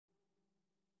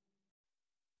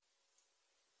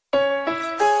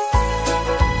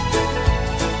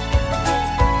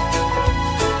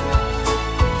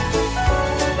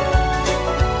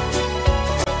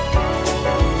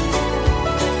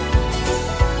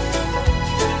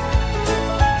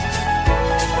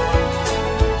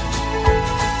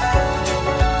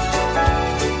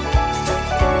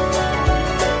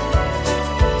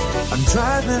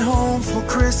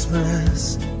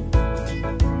Christmas.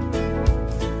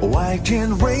 Oh, I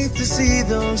can't wait to see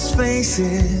those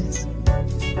faces.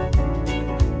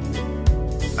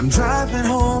 I'm driving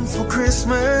home for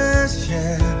Christmas,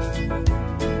 yeah.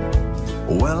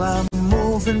 Well, I'm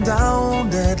moving down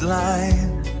that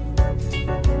line,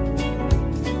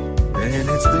 and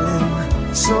it's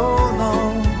been so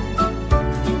long,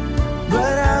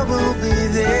 but I will be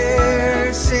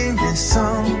there, sing this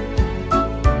song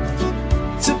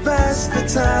to pass the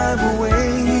time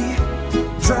away.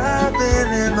 Driving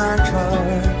in my car,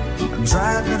 I'm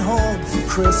driving home for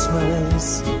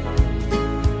Christmas.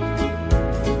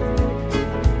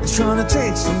 It's gonna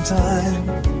take some time,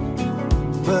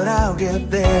 but I'll get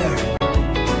there.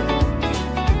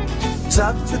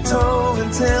 Top to toe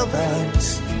and tailbacks.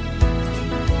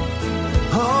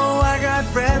 Oh, I got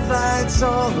red lights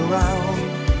all around,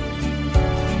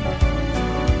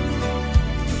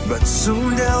 but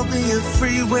soon there'll be a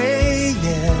freeway,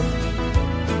 yeah.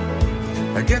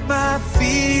 I get my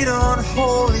feet on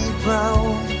holy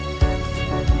ground,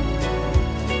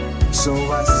 so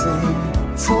I sing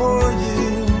for you,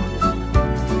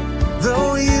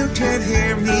 though you can't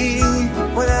hear me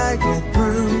when I get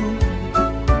through,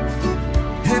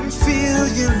 and feel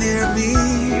you near me.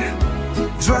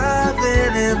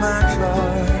 Driving in my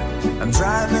car, I'm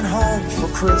driving home for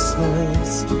Christmas.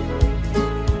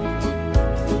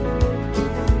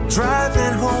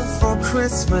 Driving home for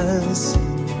Christmas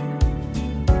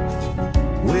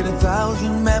with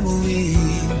 1,000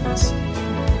 memories.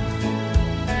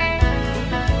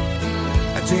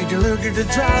 I take a look at the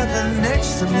driver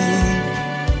next to me.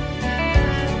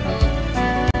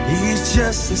 He's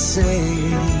just the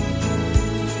same,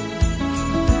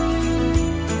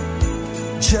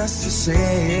 just the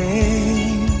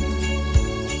same.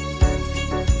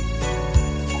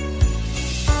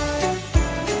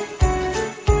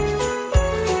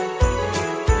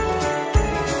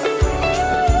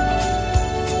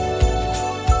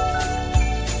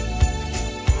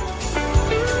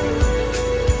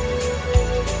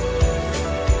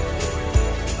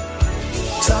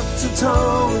 Top to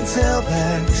toe and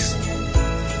tailbacks.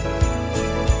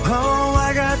 Oh,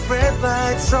 I got red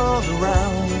lights all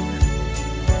around.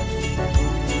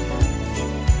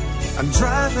 I'm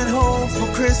driving home for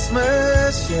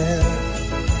Christmas, yeah.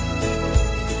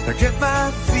 I get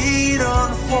my feet on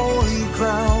holy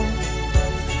ground,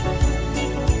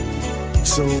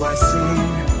 so I sing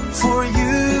for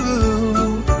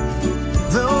you,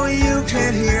 though you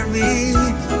can't hear me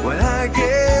when I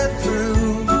get through.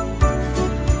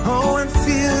 Oh, and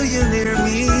feel you near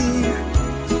me.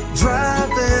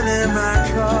 Driving in my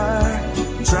car,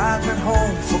 driving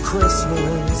home for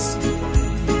Christmas.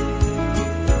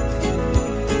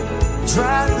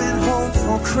 Driving home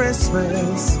for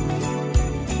Christmas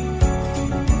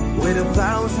with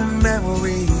 1,000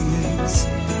 memories.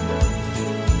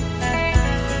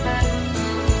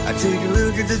 I take a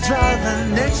look at the driver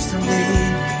next to me.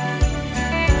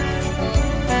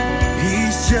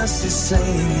 He's just the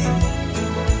same.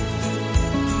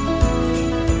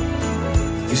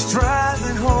 He's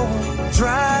driving home,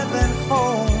 driving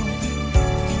home,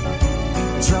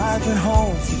 driving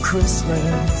home for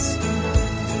Christmas.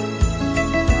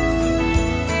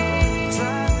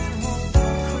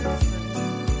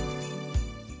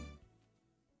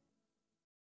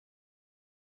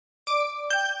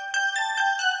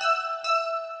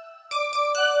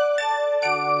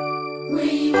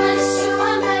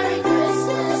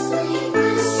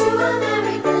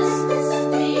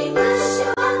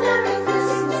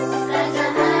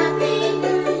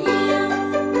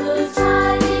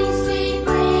 Tidings we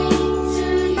bring to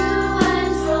you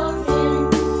and your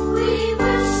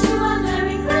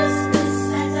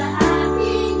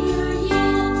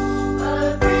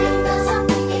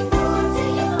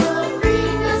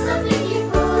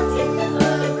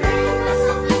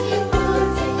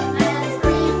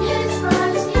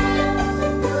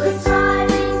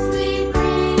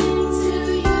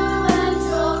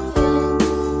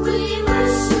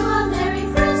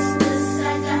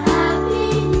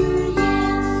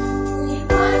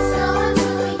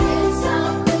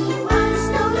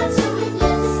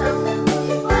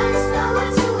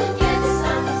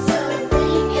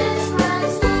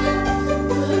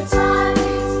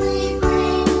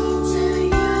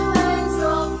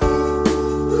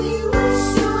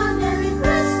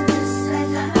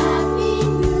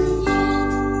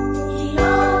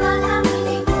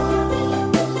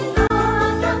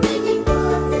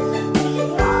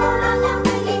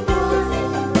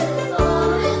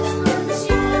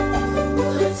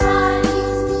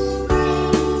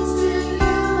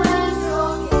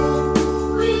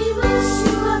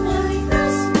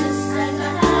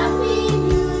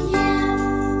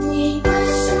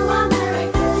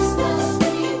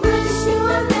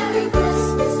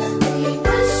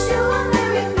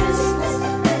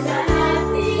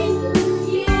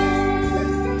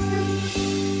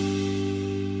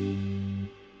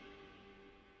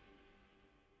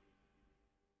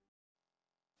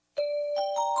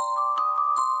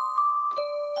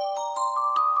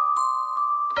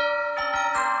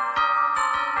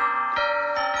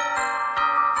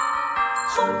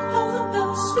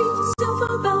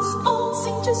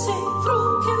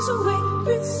cares away.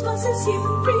 Christmas is here,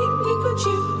 bringing good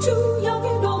cheer to young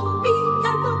and old, big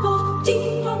and the bold.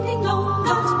 Ding dong ding dong,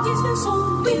 that is their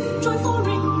song, with joyful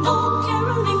ring, all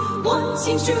caroling. One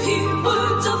seems to hear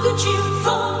words of good cheer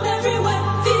from everywhere,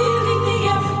 filling the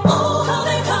air. Oh, how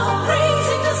they come,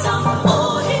 praising the sun,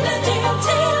 all in a day,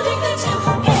 telling their tale.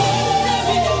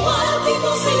 Hey, there, while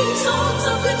people sing songs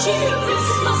of good cheer,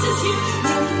 Christmas is here.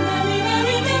 Merry,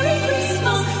 merry, merry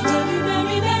Christmas. Merry,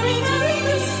 merry, merry, merry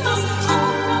Christmas.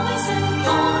 All around they say,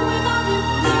 all without it,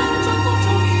 their joyful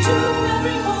tone to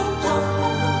every home. All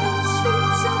of the bells, sweet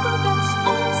silver bells,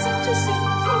 all set to sing,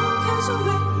 throw cares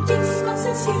away. Christmas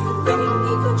is here,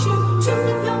 bringing good cheer to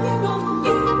young and old,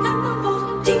 big and the bold.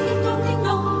 Ding dong ding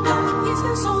dong, that is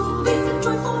their song, with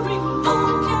joyful ring,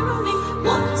 all caroling.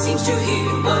 One seems to hear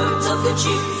words of good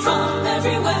cheer from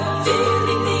everywhere,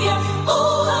 filling the air.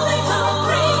 Oh, how they come,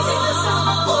 praising the sun,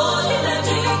 all in a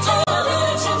day, telling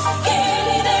their tales.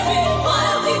 Gaily they ring,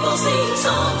 while people sing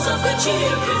songs of good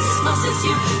cheer. Christmas is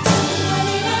here.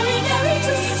 Merry, merry, merry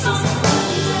Christmas.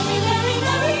 Merry, merry,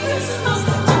 merry Christmas.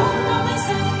 All around they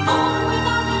say, all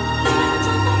without it, their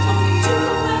joyful tone to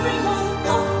every home.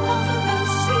 All of the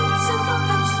bells, sweet silver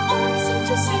bells, all seem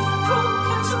to sing, throw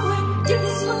cares away.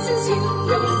 Christmas is here,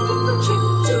 bringing good cheer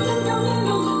to the young and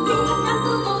old, big and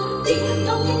the bold. Ding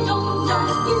dong ding dong, that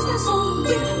is their song,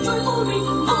 with joyful ring,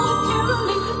 all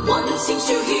caroling. One seems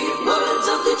to hear words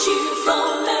of good cheer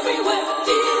from everywhere,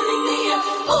 filling the air.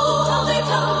 Oh, how they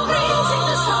come, praising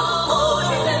the sun, all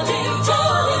in the day,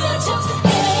 telling their tales.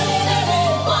 Gaily they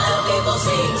ring, while people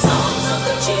sing songs of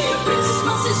good cheer.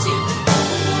 Christmas is here.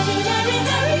 Merry, merry,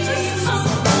 merry Christmas.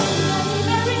 Merry,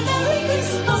 merry, merry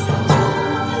Christmas. All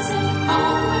around they say,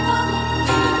 all without it,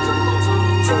 their joyful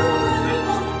tone to every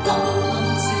home. All around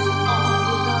they say, all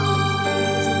without it,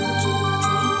 their joyful tone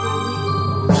to every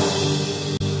home.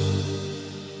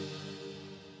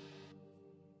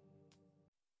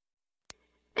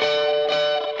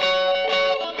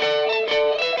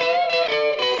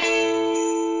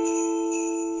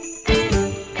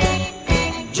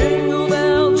 Jingle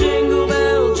bell, jingle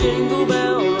bell, jingle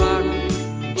bell rock.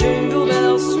 Jingle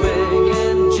bells swing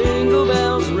and jingle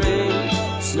bells ring.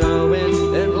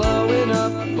 Snowing and blowing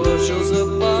up bushels of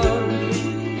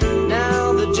fun.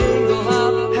 Now the jingle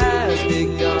hop has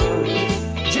begun.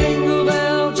 Jingle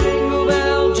bell, jingle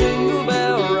bell, jingle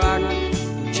bell rock.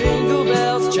 Jingle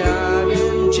bells chime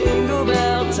in jingle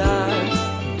bell time.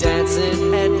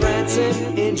 Dancing and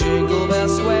prancing in Jingle Bell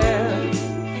Square.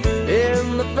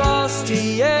 In the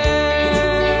frosty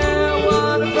air,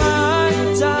 what a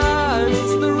bright time,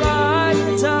 it's the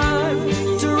right time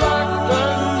to rock the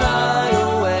night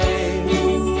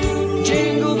away.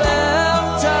 Jingle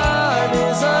bell time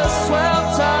is a swell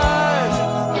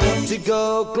time to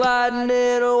go gliding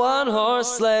in a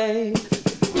one-horse sleigh.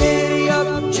 Giddy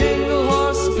up, jingle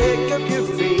horse, pick up your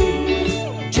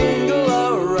feet, jingle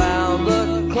around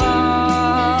the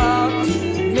clock.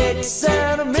 Mix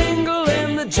and mingle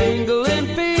in the jingling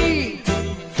feet.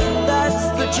 That's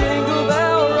the Jingle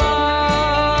Bell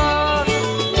Rock.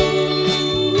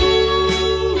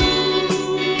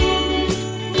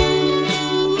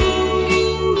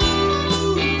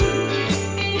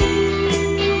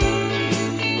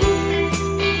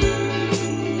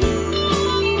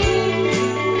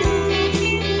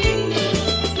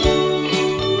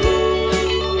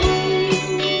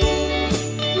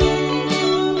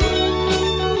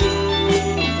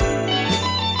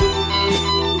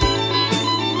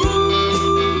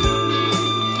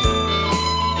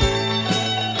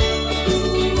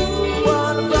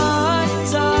 What a bright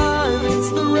time, it's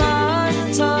the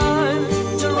right time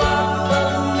to rock the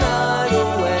night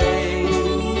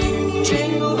away.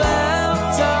 Jingle bell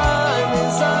time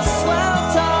is a swell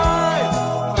time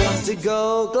to go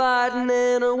gliding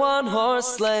in a one-horse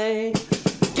sleigh.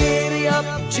 Giddy up,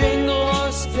 jingle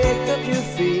horse, pick up your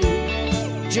feet,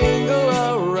 jingle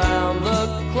around the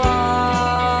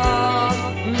clock.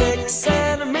 Mix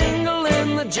and mingle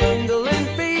in the jingling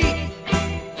feet.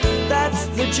 That's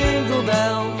the jingle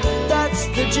bell, that's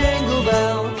the jingle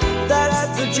bell,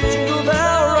 that's the Jingle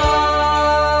Bell Rock.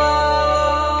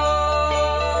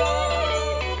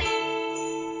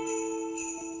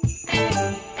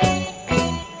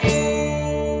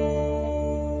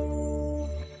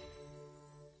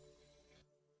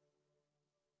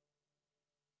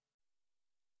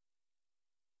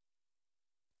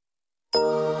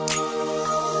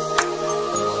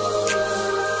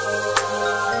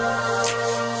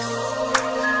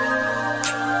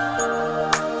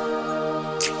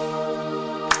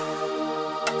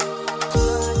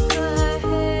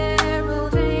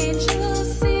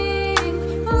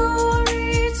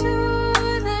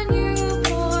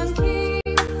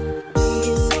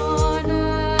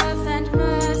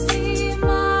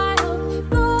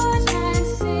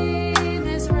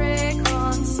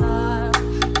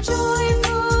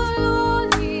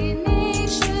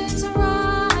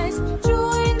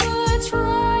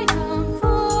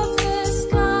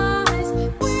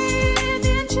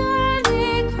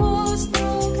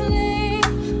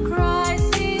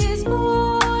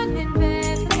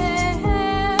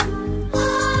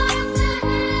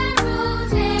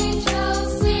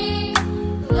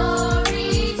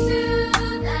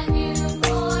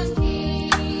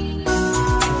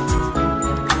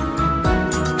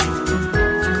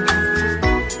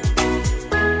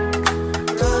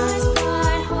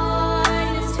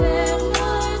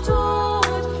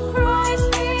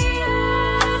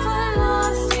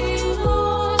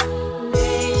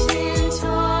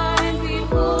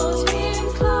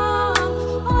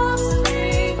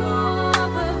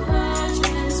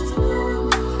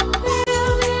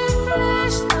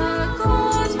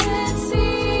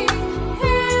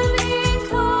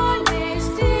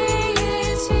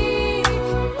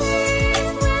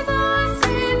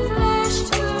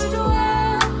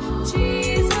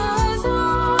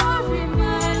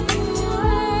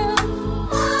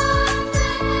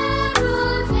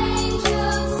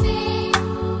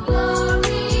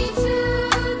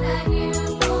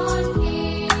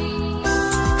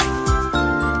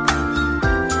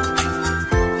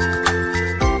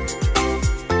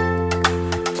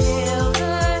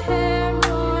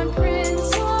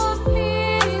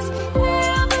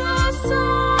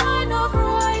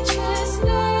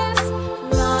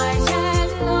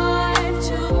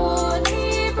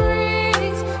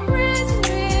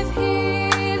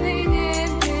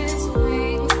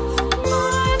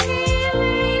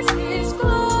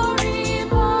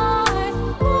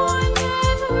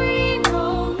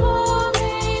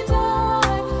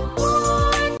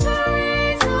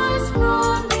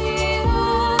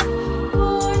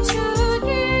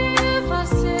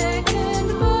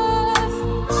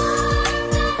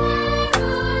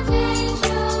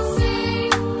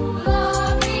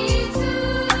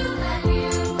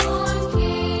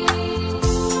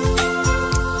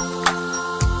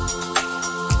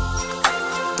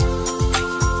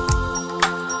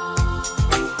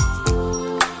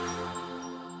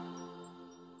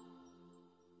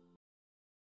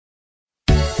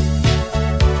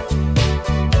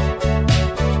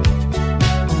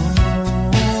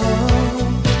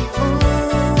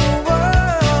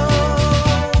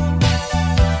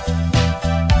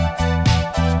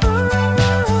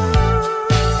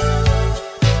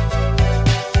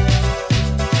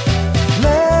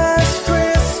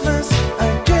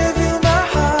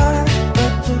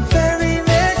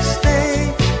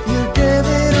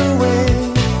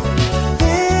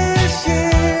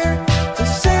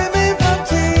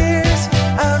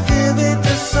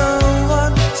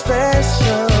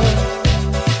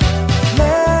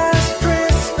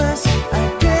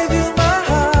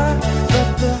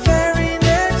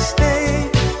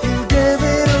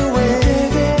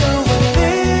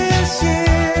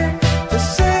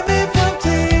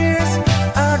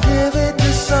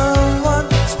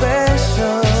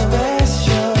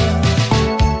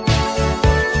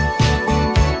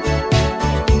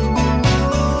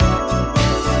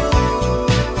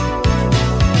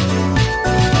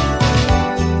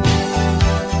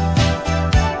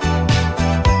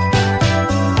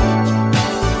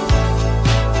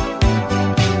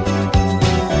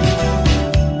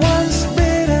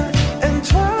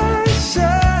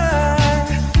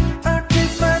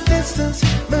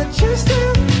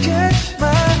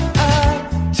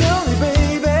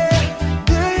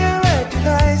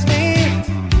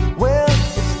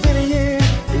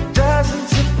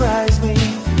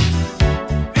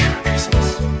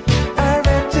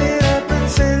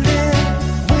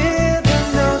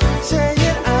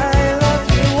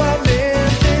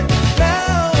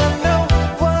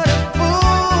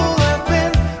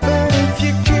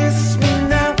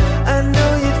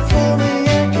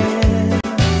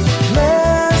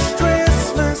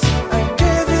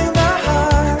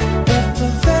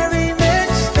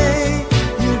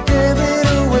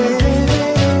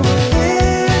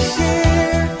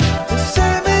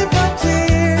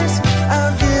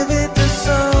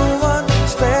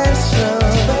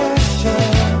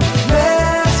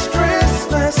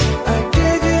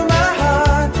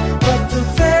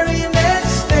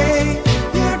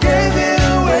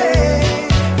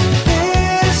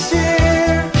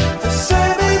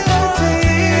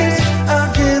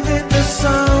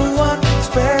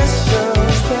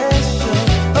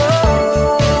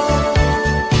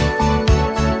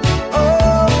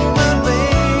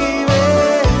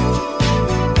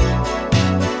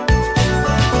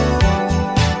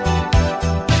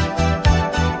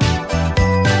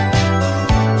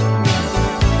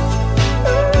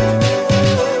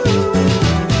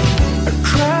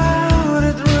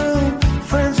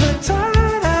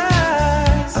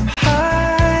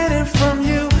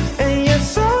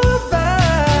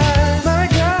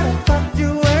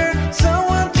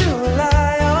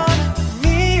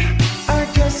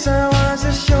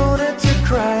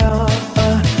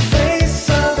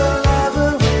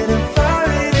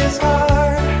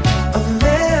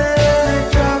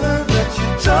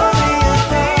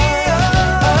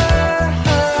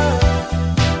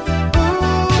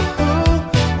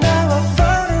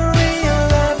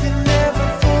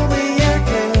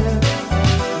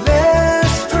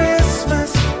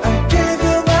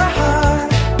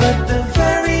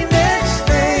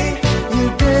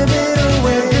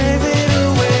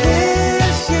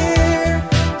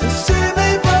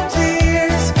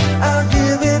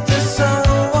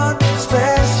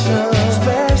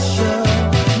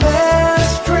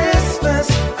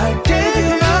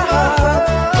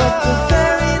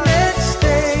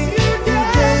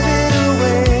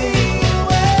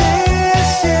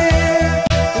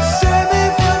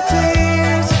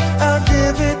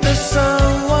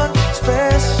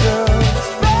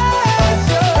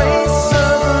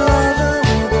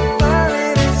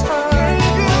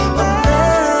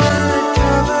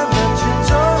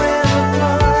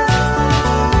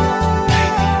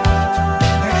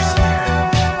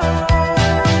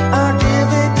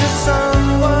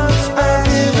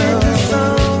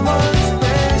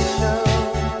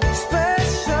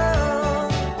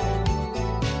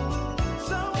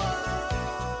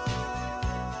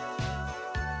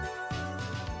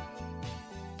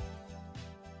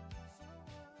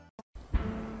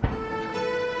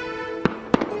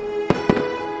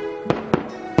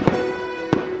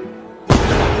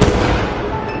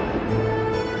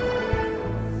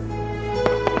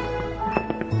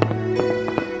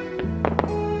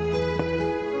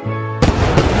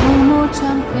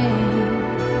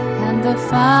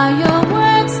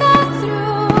 fireworks are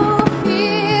through.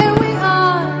 Here we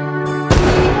are,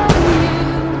 me and you,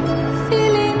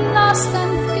 feeling lost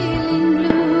and feeling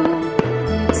blue.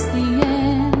 It's the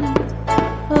end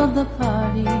of the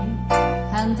party,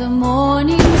 and the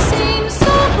morning seems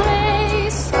so gray,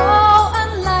 so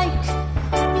unlike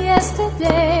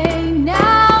yesterday.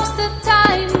 Now's the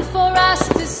time for us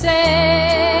to say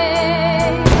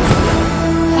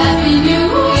Happy New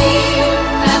Year,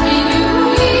 Happy New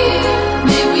Year.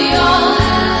 May we all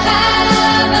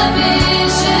have a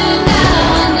vision now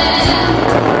and then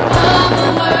of a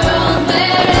world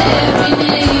where every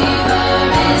neighbor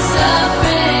is a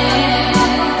friend.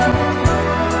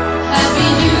 Happy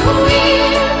New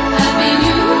Year, Happy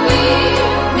New Year.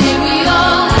 May we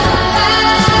all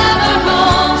have our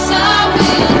hopes, our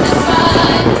will to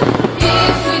find.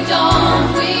 If we don't,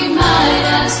 we might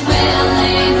as well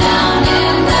lay down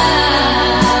and die.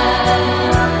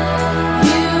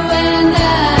 You and I.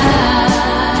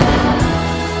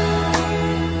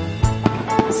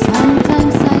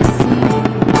 Sometimes I see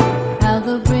how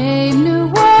the brave new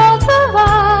world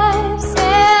arrives,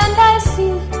 and I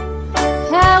see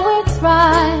how it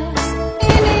thrives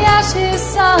in the ashes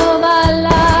of our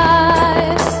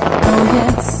lives. Oh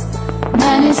yes,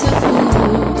 man is a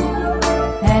fool,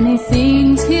 and he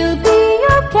thinks he'll be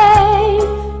okay,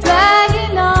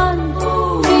 dragging on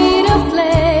feet of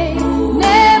clay,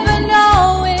 never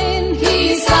knowing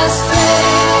he's astray,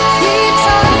 keeps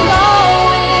on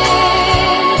going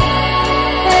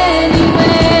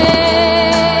anyway.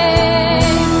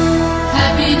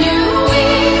 Happy New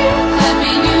Year,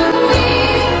 Happy New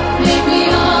Year. May we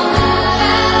all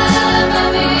have a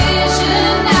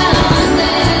vision now and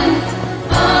then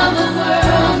of a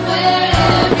world where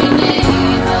every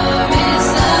neighbor is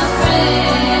a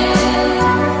friend.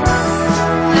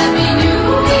 Happy New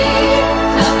Year,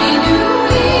 Happy New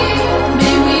Year.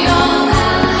 May we all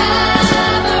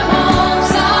have our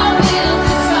hopes, our will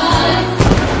to try.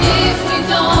 If we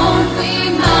don't, we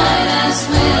might as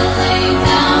well lay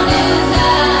down and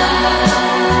die.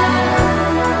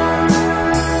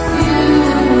 You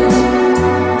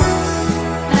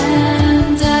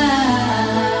and I.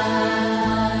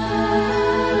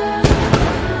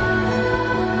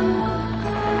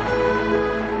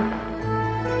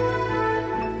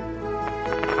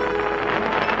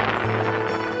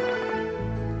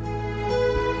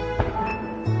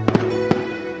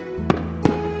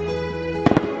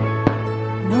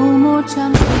 No more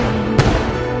champagne,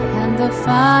 and the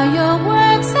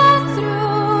fireworks are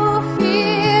through.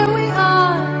 Here we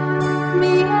are,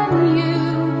 me and you,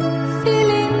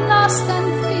 feeling lost and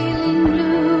feeling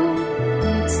blue.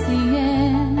 It's the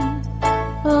end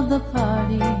of the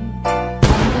party,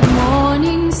 and the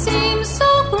morning seems so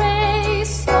gray,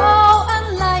 so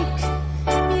unlike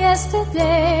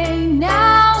yesterday.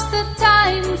 Now's the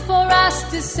time for us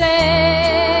to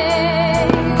say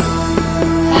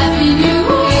Happy New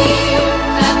Year,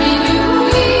 Happy New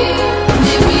Year.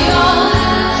 May we all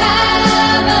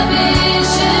have a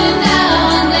vision now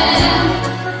and then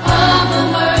of a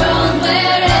world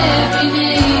where every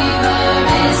neighbor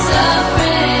is a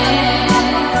friend.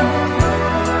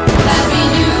 Happy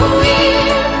New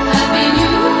Year, Happy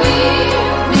New Year.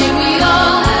 May we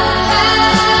all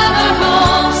have our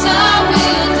hopes, our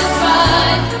will to try.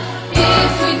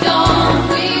 If we don't,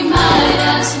 we might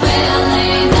as well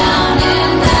lay down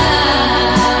and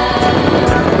die.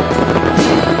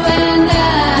 You and I.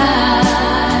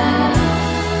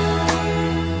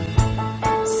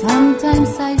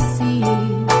 Sometimes I see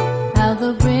how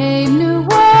the brave new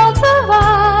world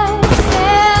arrives,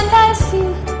 and I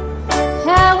see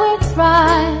how it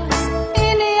thrives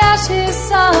in the ashes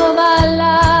of our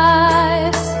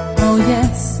lives. Oh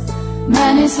yes,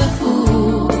 man is a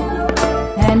fool,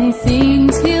 and he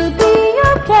thinks he'll be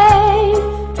okay,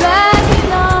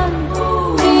 dragging on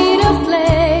feet of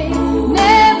clay,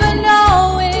 never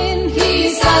knowing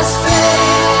he's astray,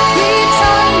 keeps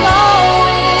on going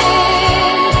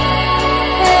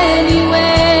anyway.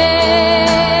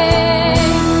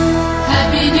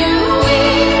 Happy New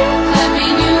Year, Happy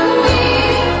New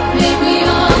Year. May we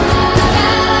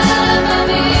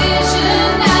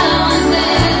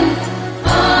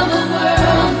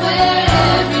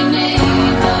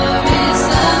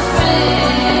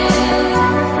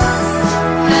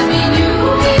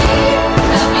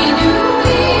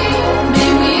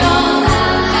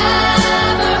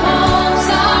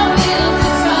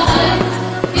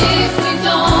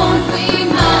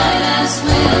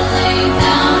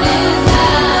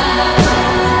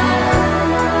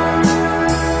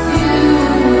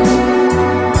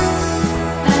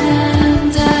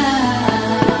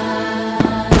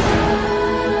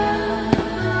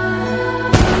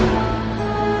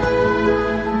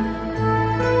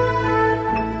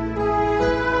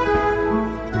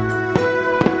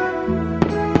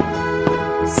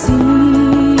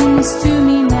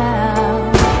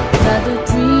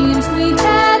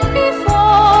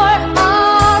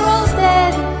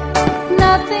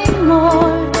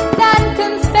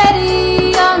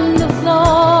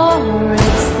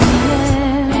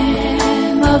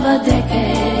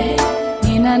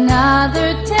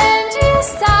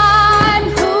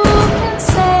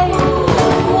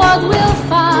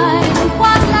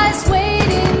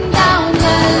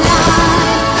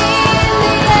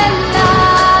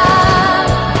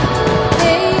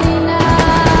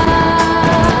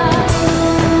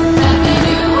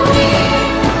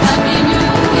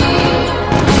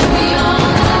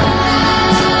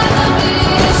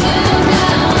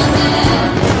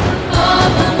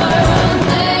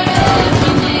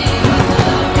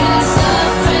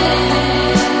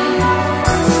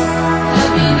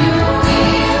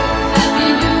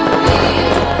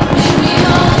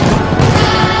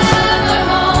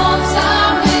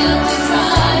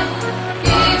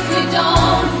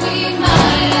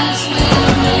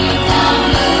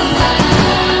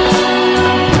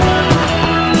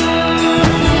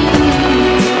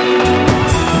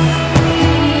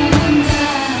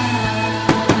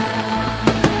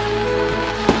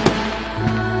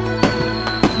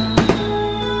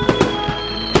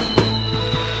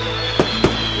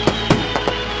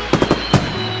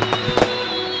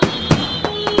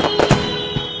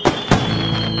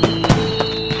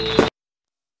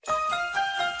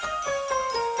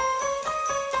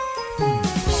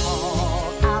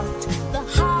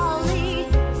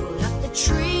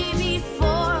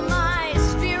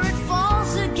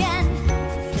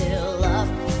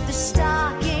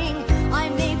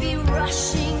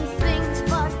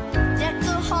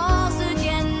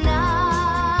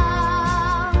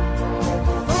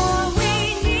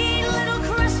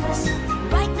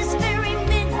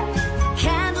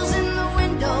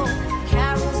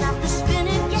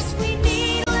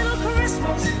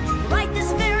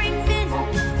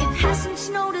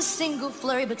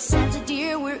flurry, but Santa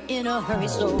dear, we're in a hurry.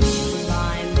 So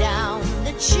climb down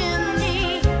the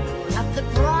chimney, have the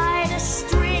brightest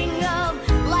string of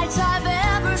lights I've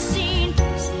ever seen.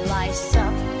 Slice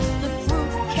up the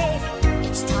fruit cake,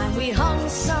 it's time we hung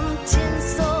some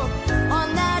tinsel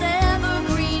on that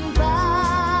evergreen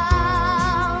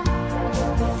bough.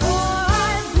 For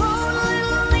I've grown a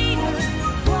little leaner,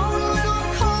 grown a little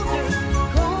colder,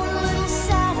 grown a little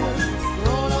sadder,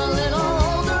 grown a little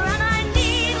older, and I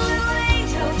need a little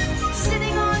angel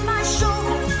sitting on my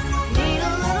shoulder. Need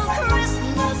a little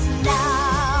Christmas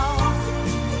now.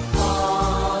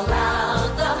 All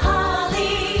out the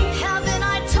holly. Haven't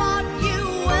I taught you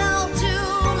well to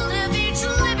live each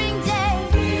living day?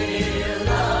 Fill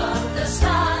up the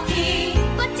stocking.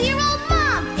 But dear old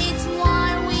Mom, it's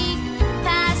 1 week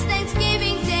past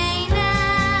Thanksgiving Day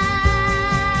now.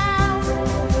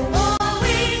 Oh,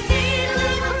 we need a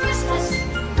little Christmas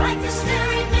right this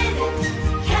very minute.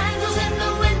 Candles in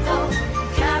the window,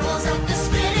 carols at the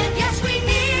spinet. Yes, we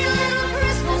need a little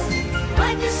Christmas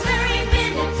right this very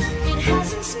minute. It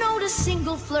hasn't snowed a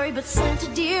single flurry, but Santa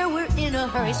dear, we're in a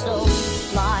hurry. So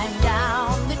climb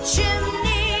down the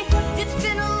chimney. It's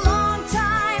been a long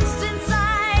time since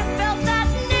I felt that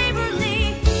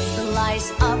neighborly.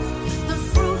 Slice up the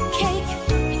fruit cake.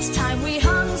 It's time we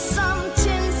hung some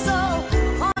tinsel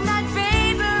on that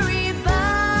babery bough.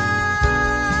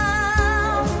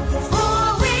 For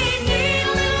we need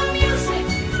a little music,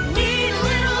 need a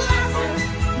little laughter,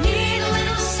 need a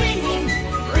little singing,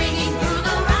 ringing through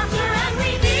the rafter, and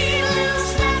we need a little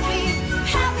snappy,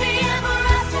 happy ever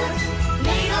after.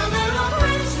 Need a little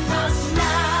Christmas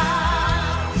now.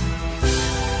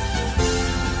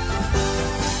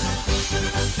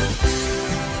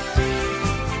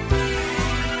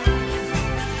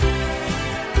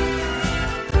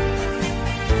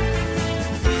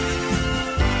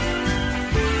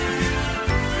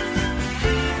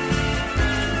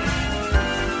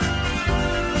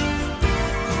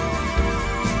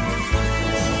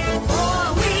 For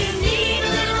we need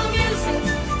a little music,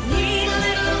 need a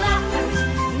little laughter,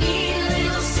 need a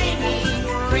little singing,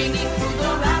 ringing through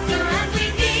the rafter, and we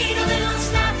need a little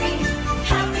snappy,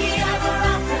 happy ever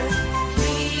after.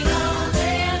 Need a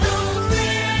little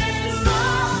Christmas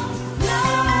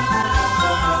now.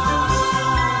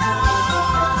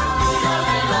 A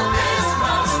little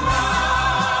Christmas now.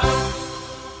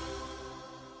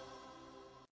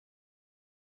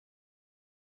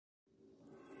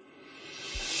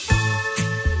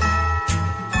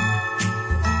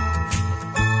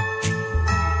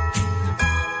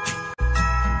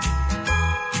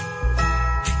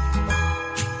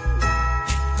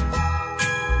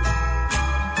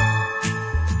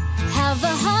 Have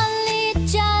a holly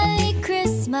jolly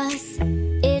Christmas.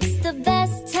 It's the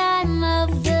best time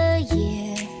of the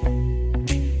year.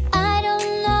 I don't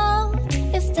know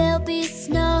if there'll be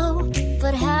snow,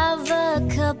 but have a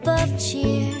cup of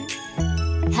cheer.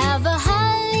 Have a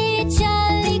holly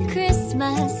jolly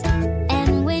Christmas.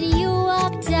 And when you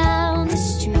walk down the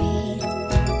street,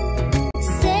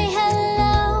 say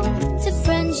hello to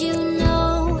friends you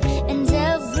know and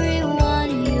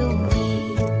everyone you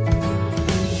meet.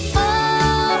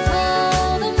 Oh,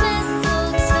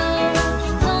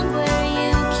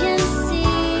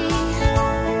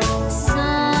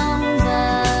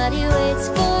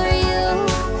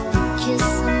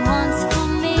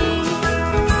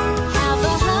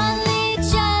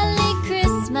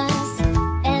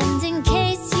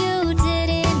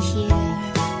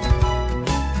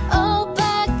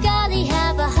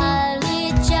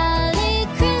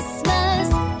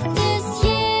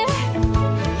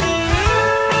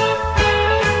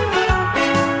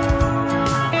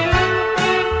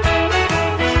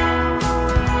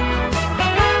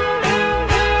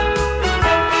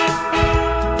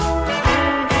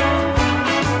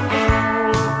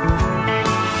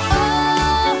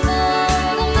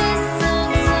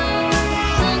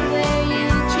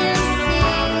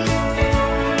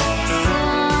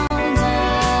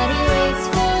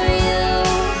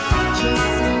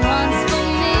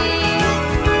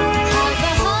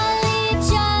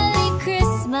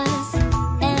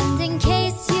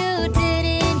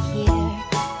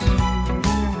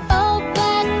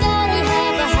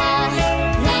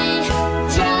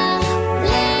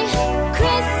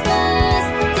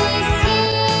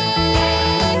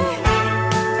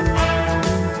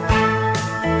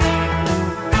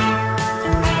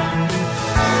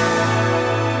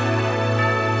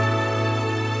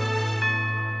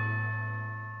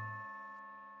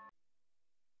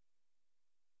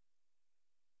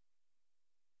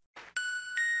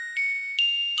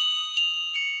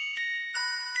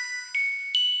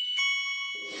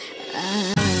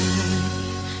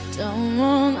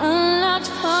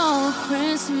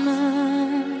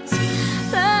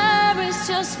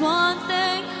 one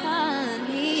thing I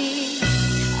need.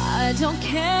 I don't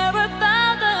care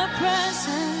about the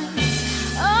presents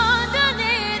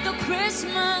underneath the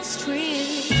Christmas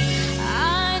tree.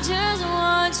 I just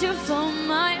want you for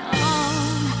my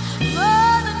own,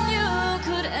 more than you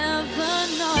could ever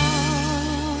know.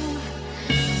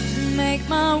 Make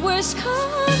my wish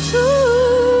come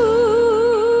true.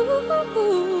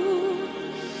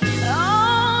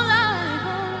 All I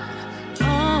want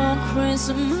on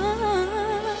Christmas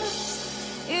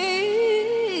is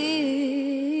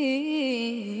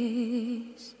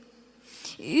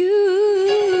you.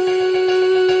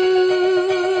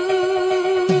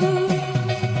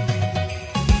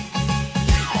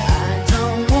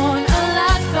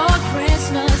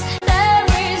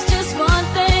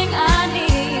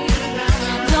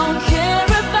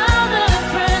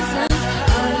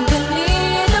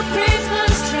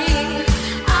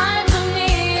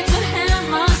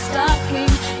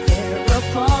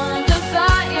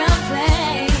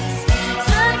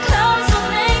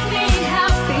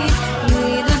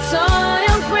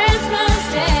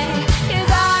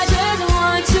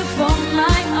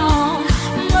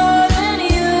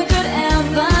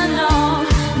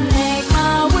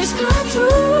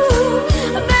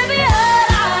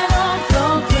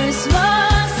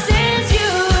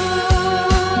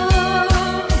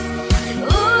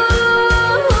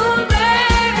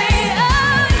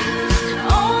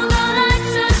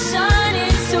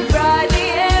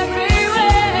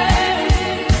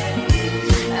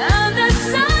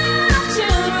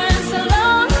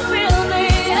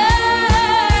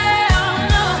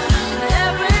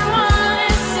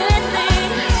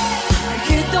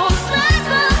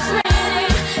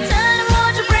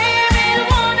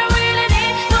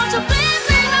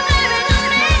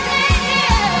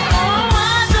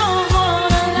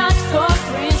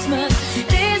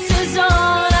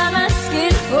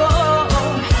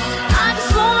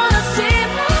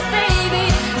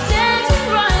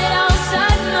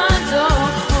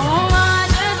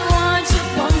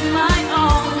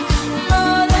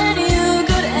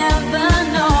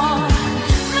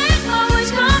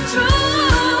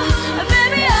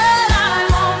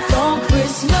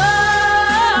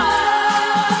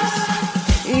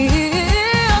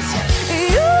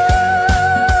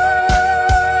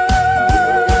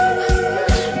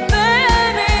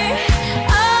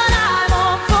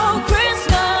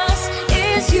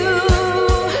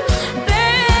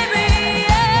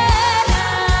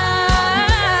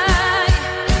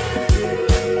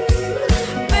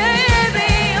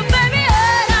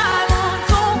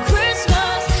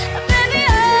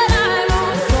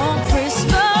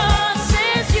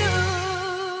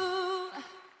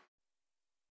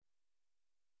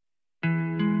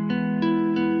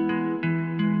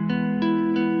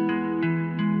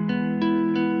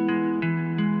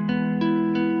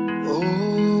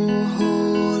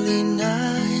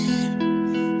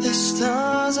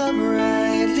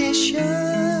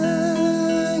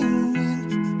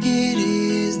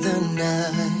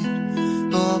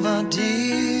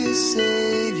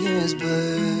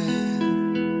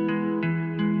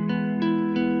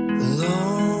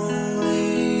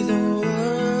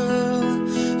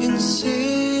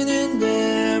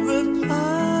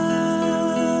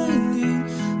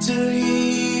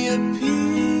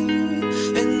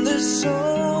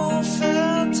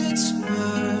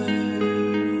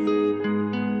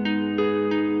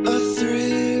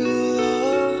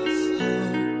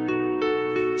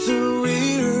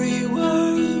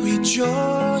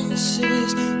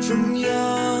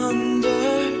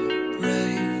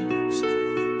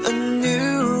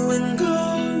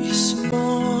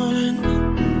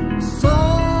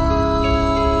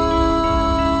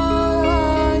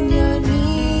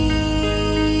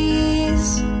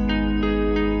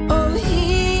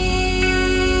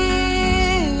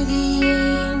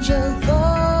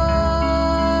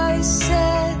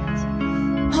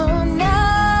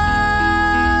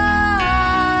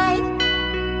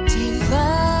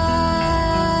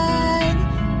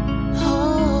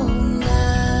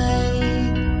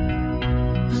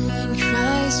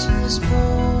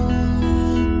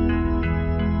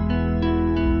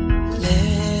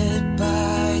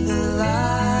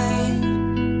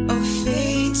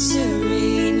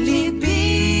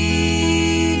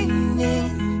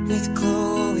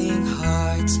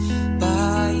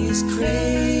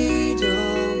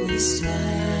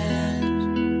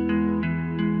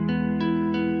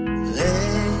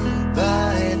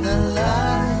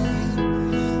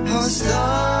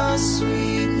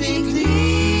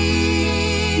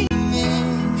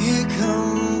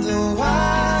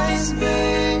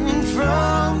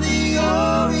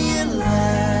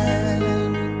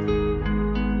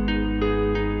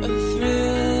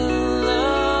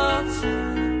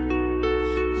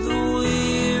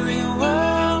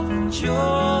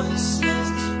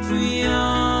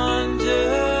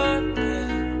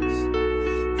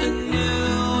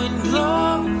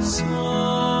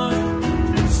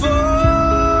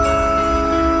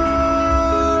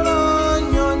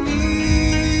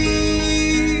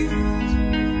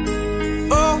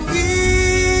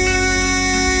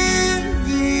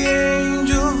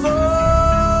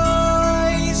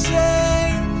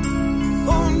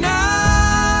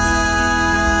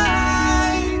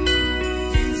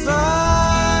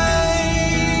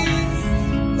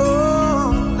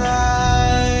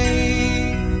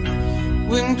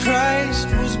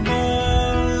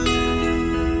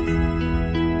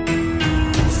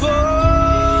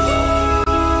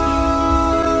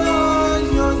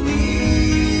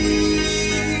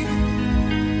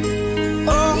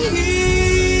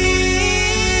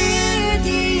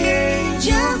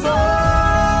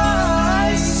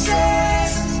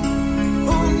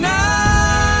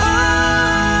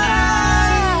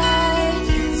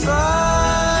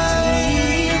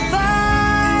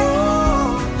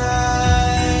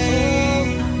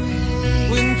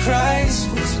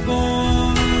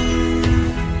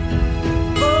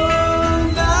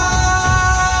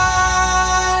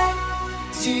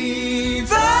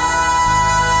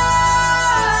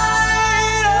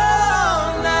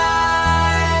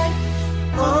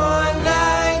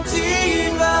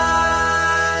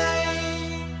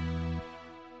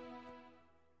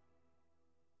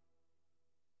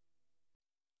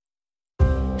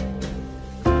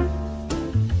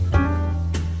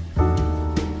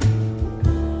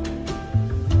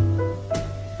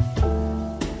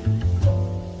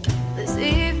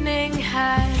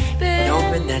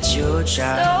 You'll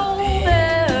drive me so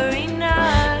very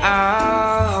nice.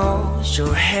 I'll hold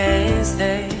your hands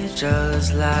there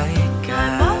just like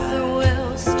my mother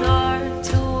will start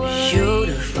to worry.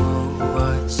 Beautiful,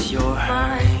 what's your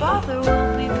hurry? My father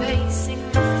will be pacing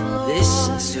the floor.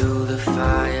 Listen to the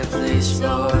fireplace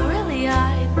roar. So really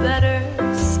I'd better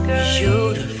scurry.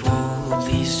 Beautiful,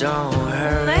 please don't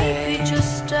hurry. Maybe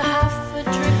just a half a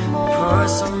drink more. Pour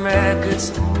some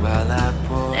records on while I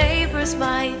pour. Neighbors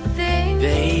might think,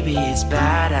 baby, it's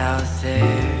bad out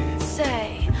there.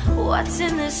 Say, what's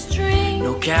in this drink?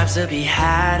 No cabs to be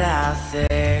had out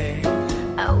there.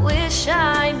 I wish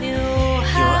I knew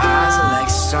how your eyes are like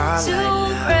starlight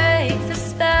to break the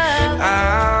spell.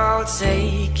 I'll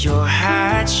take your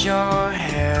hat, your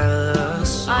hair looks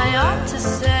so I ought to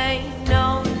say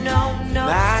no, no, no,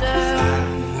 sir.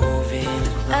 I'm moving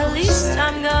closer. At least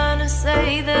I'm gonna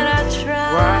say that I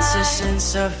tried. What's the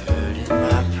sense of hurting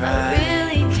my pride? I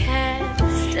really can't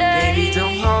stay. Baby,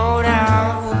 don't hold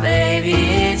out. Baby,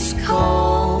 it's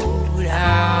cold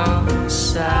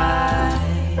outside.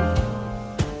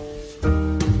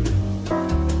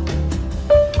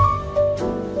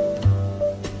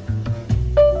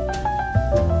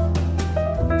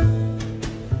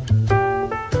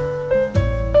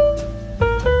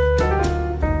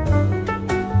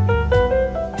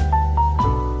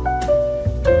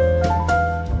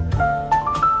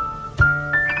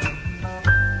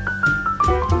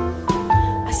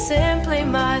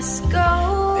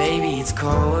 It's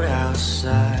cold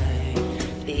outside.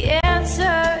 The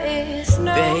answer is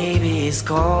no. Baby, it's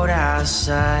cold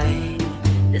outside.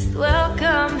 This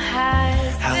welcome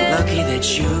has how been lucky that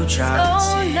you dropped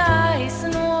so in. Nice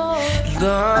and warm.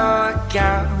 Look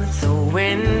out the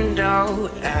window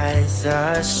at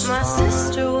the storm. My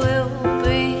sister will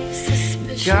be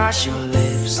suspicious. Gosh, your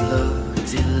lips look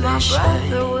delicious. My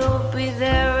brother will be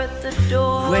there at the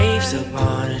door. Waves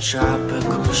upon a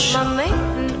tropical shore. My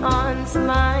maiden aunt's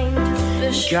mind is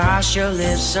vicious. Gosh, your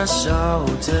lips are so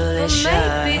delicious. Or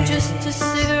maybe just a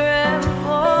cigarette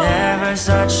more. Never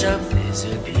such a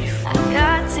blizzard before. I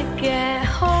got to get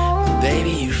home. Baby,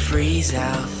 you freeze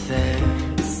out there.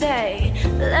 Say,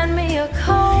 lend me a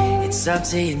coat. It's up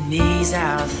to your knees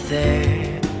out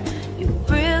there. You've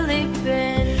really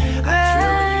been great. I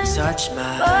feel when you touch my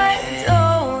head.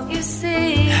 Don't you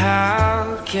see?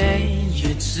 How can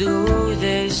you do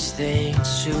this thing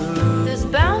too? There's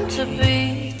bound to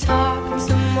be talk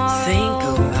tomorrow. Think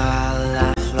of my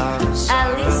lifelong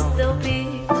sorrow. At least there'll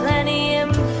be plenty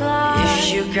implied.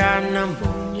 If you got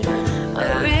pneumonia, I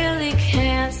really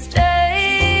can't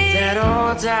stay. That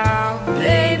all down,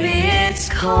 baby, it's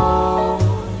cold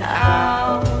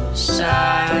outside.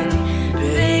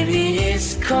 Baby,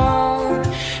 it's cold.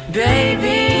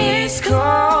 Baby, it's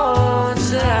cold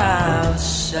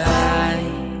outside.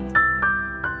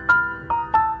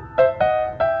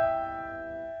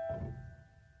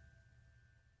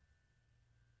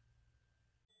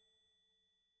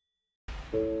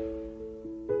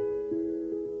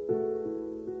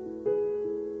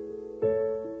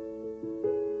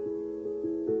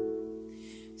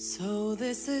 So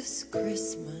this is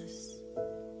Christmas,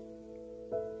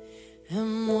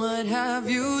 and what have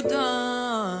you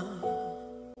done?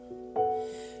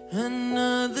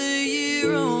 Another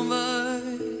year over,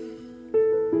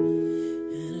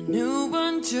 and a new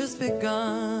one just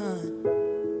begun.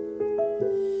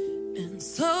 And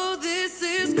so this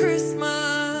is Christmas.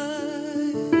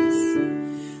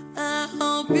 I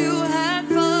hope you had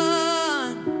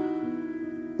fun.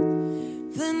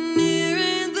 The near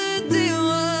and the dear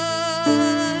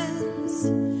ones,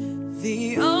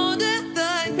 the old and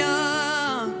the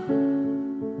young.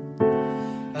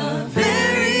 A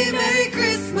very Merry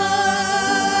Christmas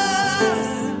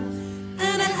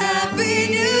and a Happy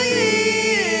New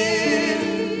Year.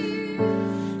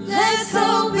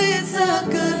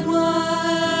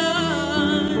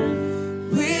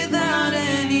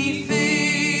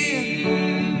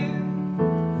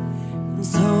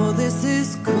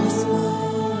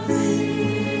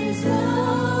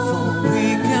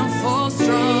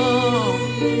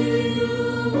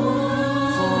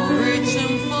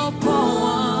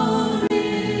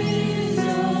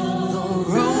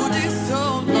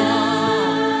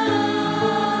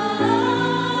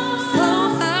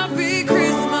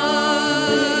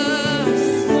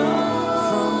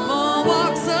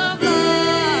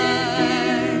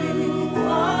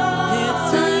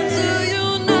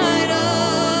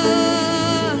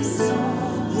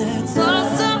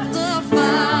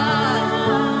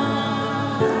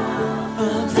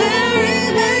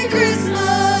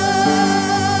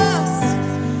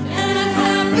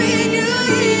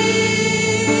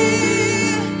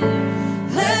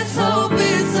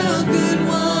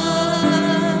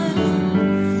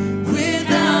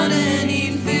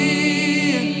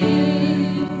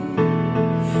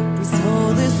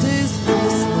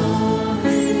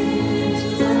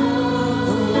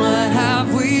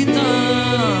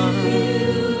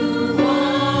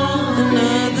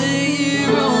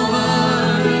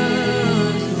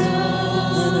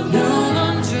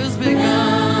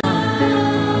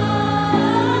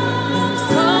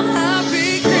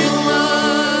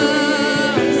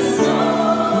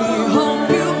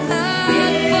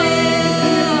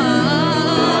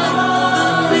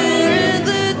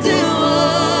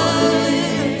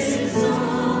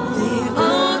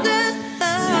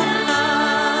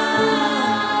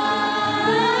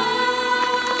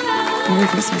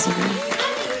 Christmas, everyone.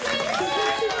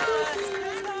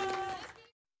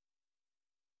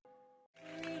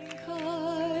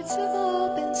 Cards have all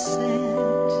been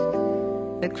sent.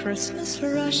 The Christmas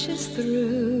rushes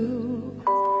through,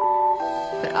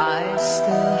 but I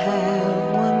still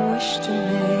have one wish to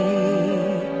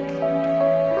make,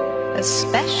 a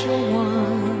special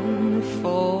one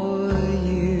for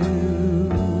you.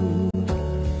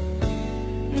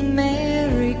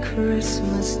 Merry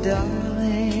Christmas, darling.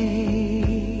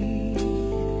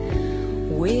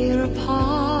 We're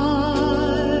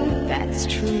apart, that's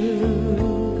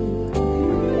true,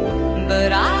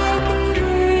 but I can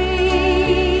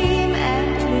dream,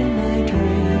 and in my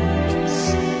dreams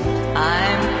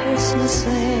I'm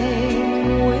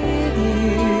Christmasing with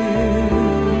you.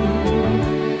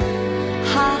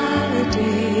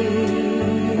 Holidays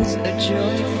are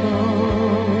joyful,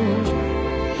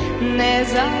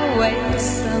 there's always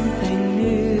something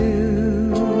new,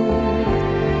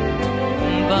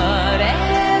 but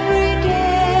every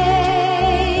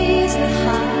day's a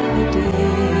holiday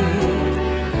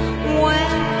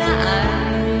when I'm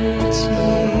with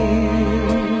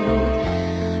you.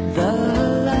 The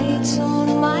lights on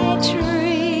my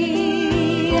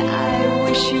tree, I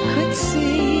wish you could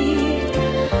see,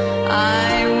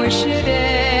 I wish it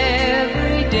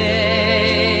every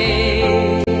day.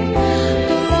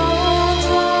 The logs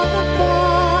on the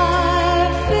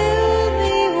fire fill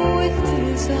me with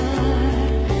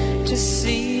desire to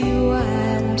see you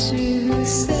and to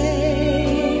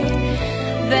say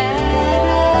that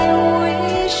I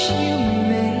wish you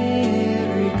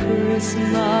Merry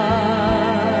Christmas,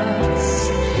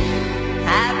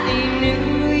 Happy New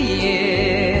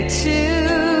Year too.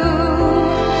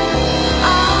 I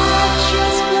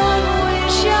just one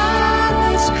wish on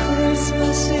this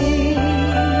Christmas Eve,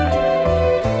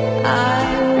 I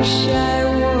wish I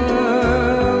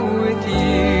were with you.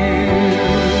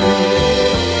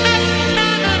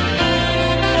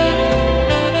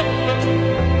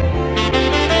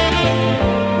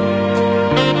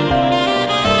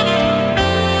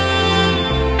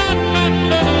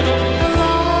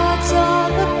 Logs on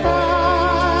the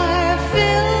fire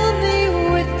fill me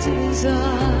with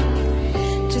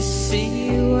desire to see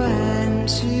you and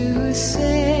to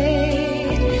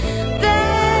say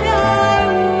that I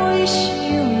wish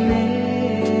you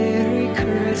Merry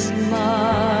Christmas,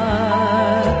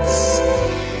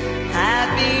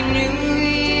 Happy New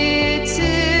Year too.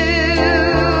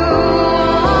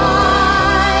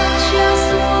 I just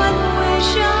one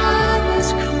wish on this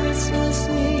Christmas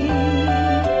Eve,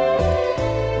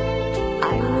 I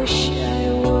wish I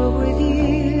were with you.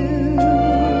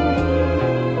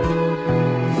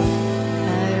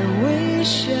 I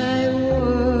wish I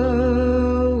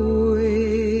were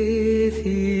with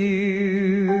you.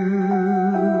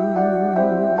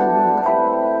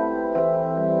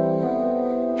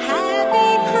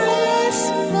 Happy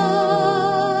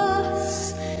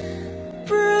Christmas,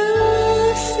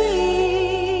 Brucey.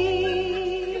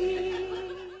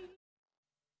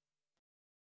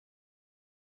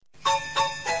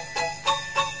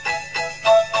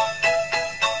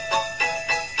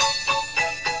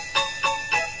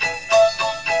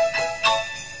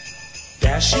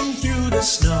 Dashing through the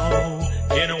snow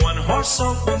in a one-horse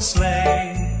open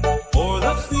sleigh, o'er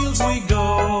the fields we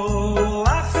go,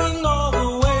 laughing all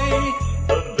the way.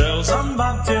 The bells on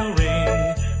bobtail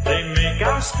ring, they make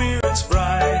our spirits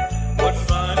bright. What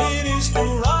fun it is to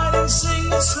ride and sing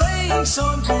the sleighing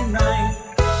song tonight.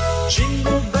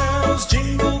 Jingle bells,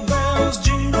 jingle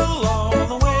all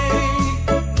the way.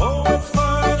 Oh, what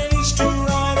fun it is to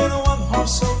ride in a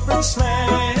one-horse open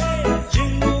sleigh.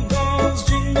 Jingle bells,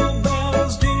 jingle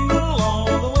all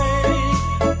the way.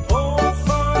 Oh, what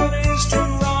fun it is to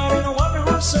ride in a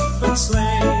one-horse open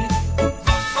sleigh.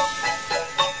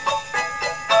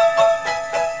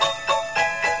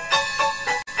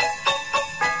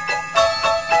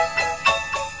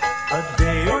 A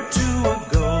day or two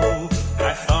ago,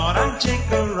 I thought I'd take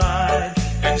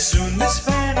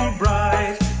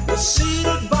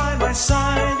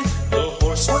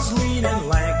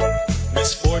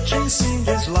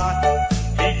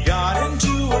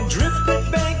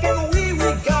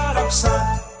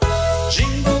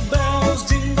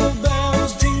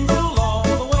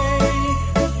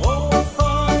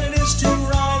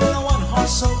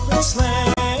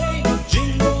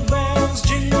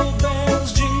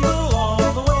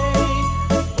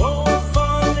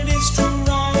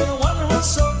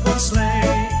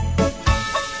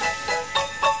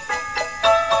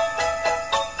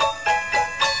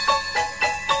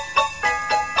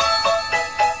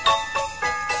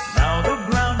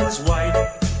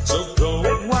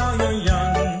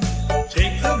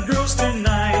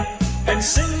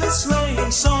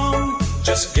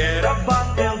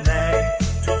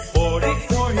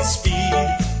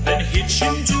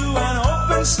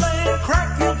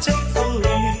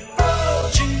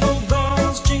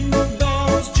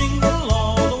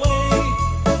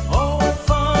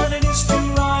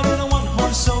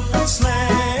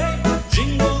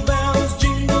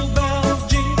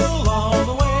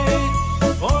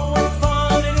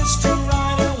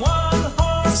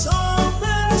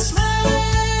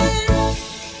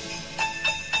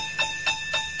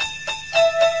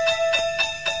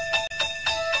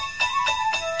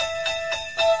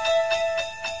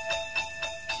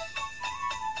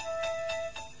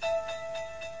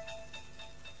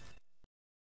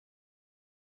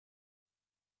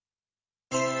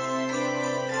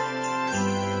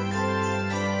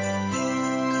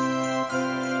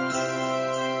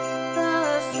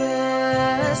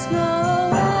first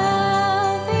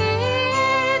Noel, the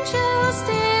angels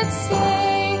did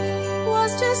say,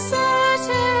 was to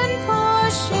certain poor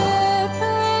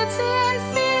shepherds in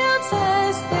fields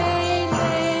as they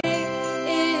lay,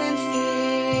 in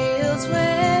fields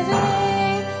where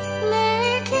they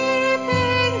lay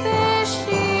keeping their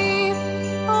sheep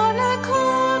on a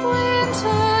cold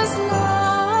winter's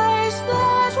night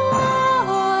that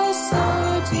was so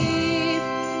deep.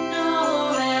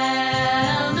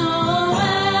 Noel,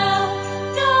 Noel,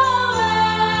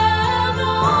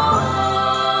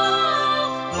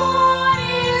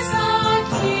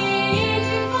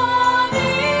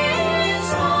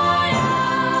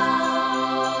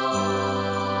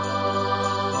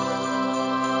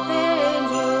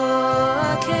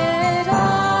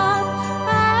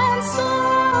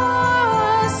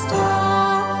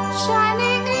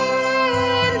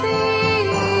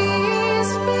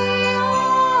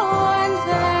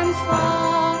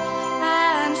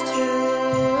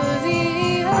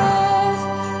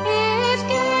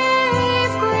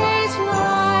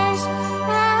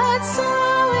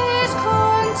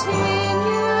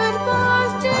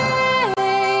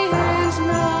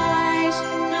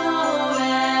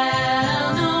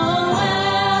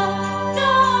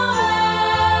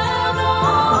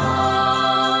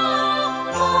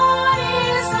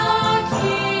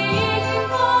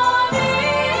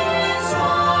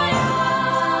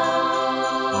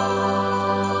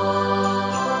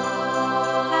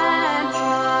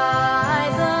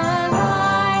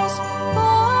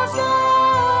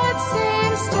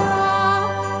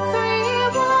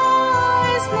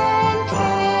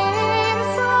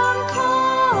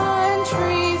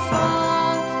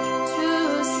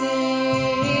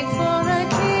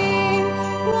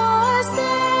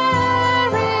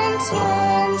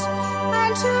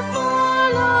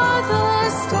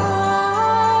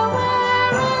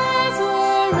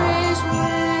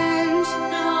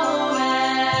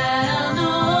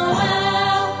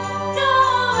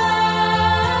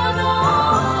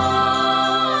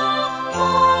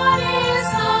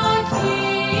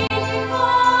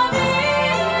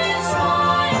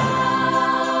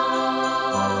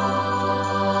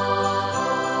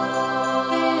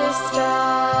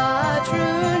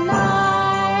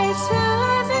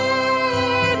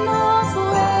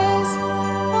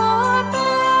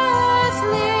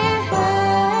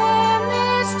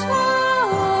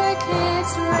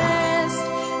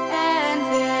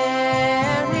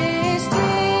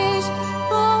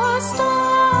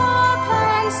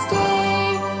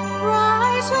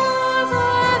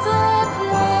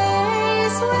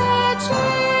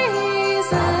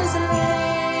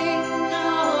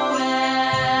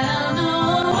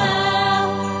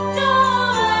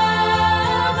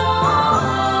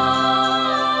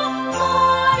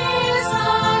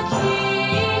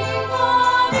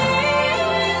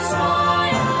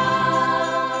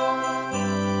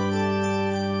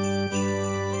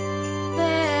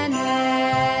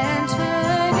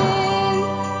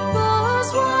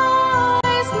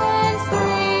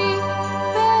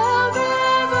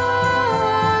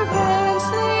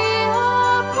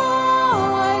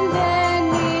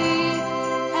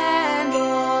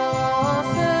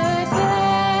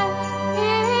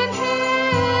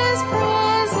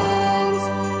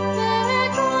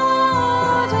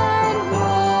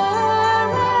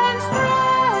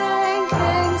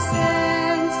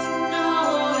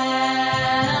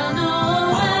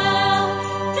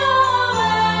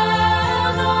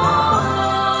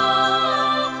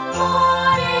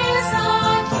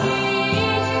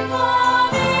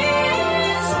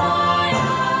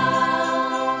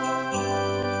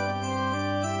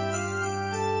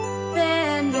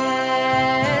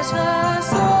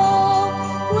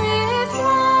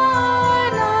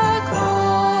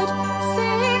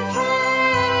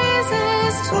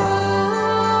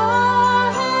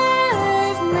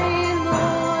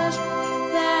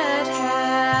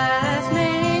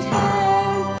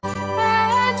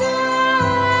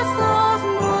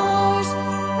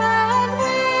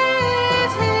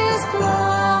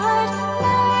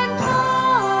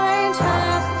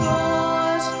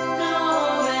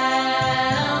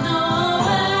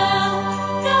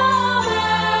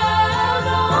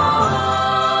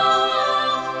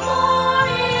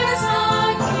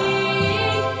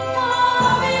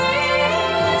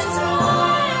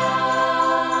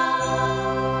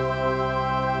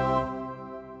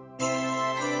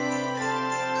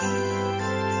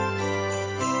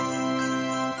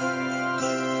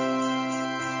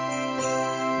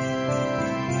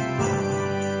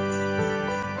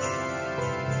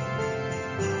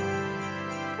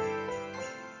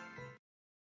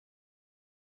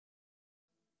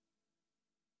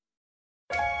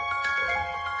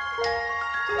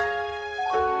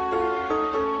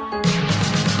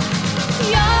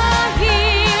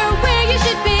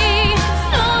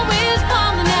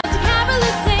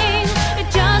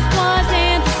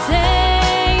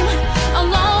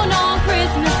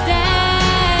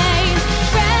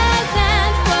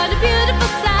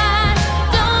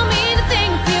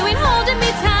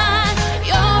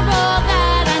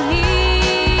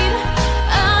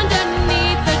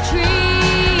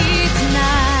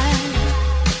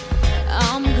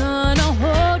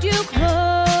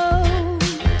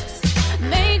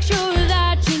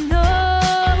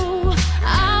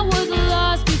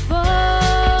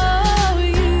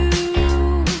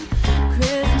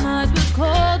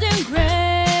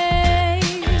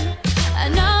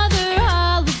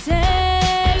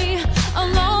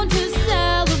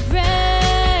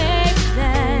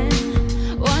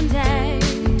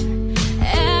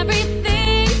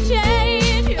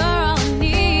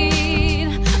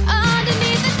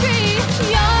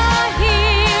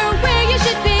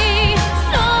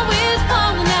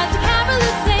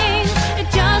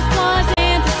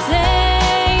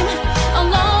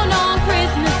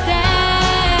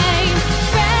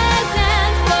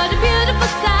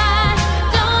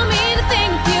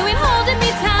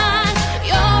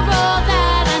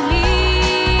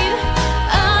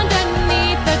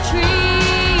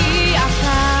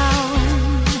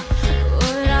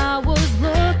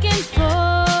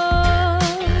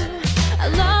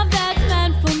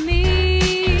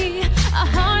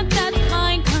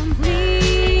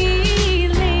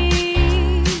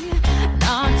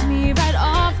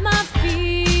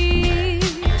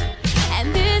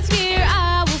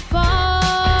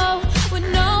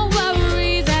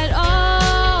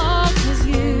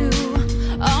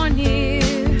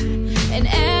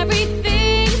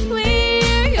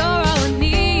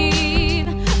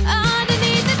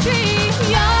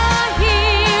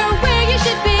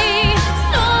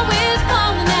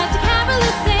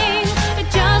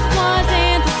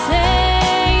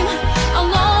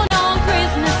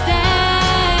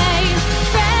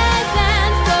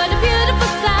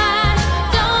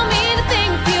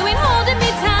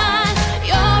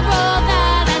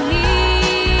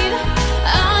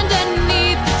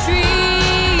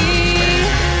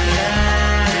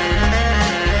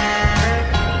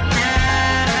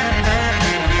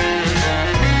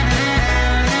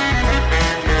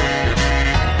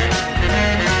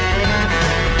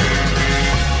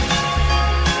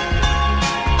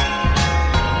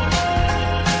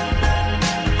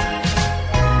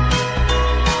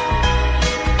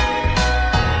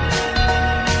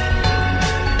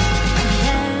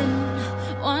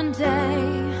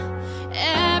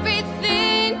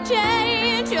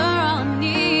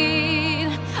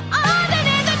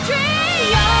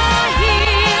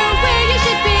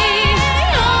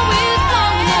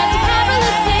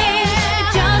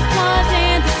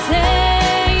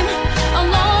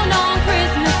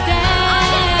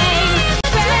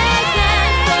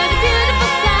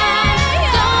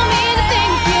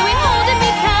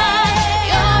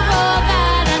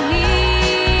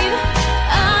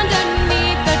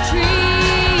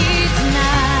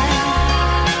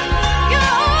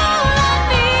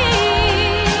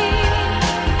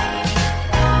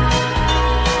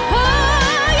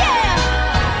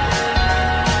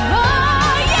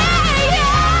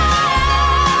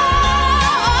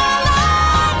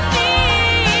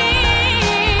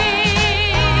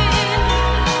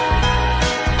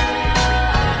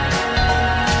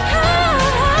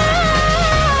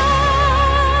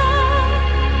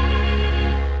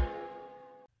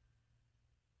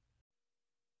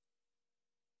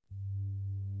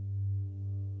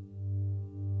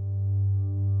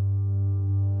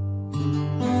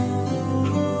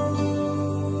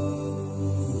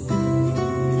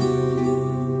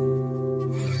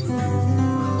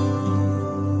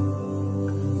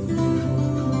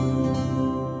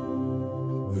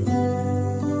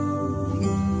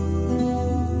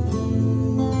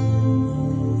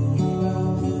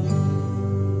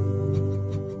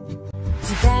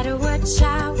 watch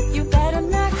out, you better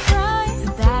not cry, you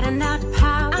better not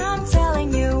pout. I'm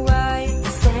telling you why.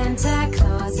 Santa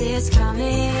Claus is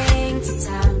coming to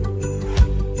town.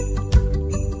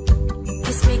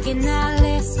 He's making a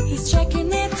list, he's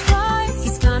checking it twice.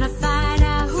 He's gonna find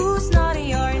out who's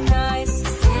naughty or nice.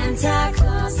 Santa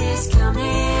Claus is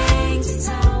coming to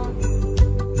town.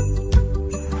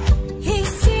 He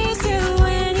sees you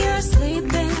when you're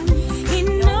sleeping. He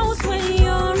knows when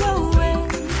you're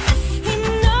awake. He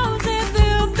knows if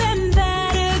you've been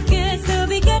bad or good. So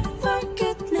be good for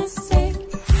goodness sake.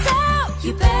 So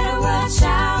you better watch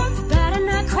out. You better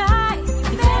not cry.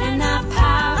 You better not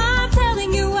pout. I'm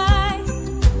telling you why.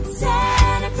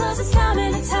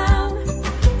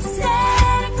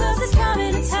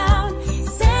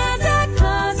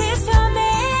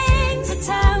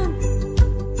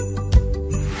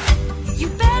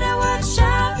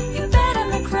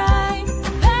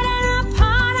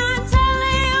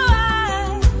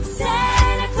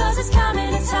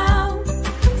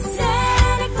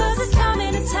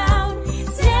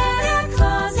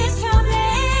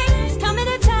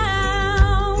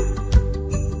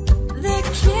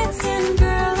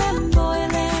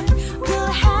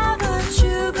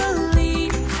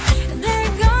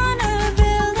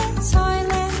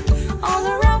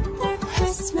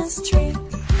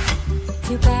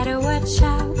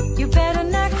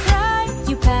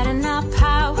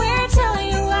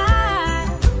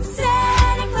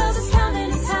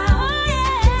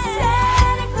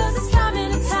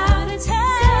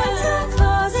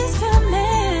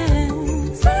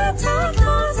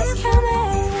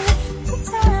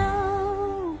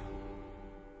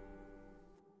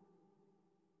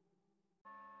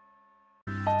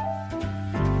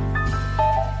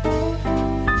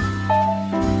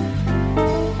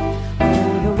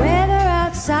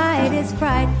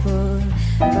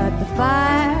 but the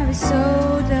fire is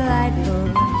so delightful.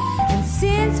 And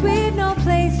since we've no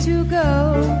place to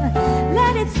go,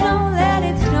 let it snow, let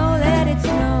it snow, let it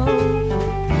snow.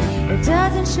 It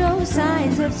doesn't show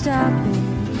signs of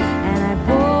stopping, and I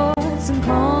bought some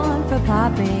corn for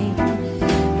popping.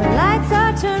 The lights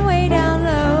are turned way down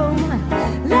low.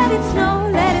 Let it snow,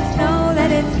 let it snow,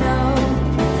 let it snow.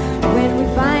 When we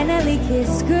finally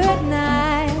kiss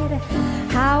goodnight,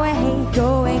 how I hate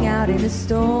going out in the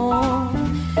storm.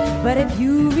 But if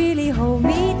you really hold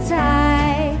me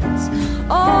tight,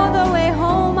 all the way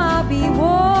home I'll be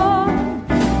warm.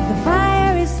 The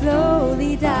fire is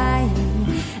slowly dying,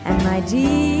 and my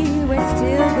dear, we're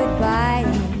still goodbye.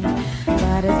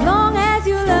 But as long as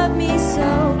you love me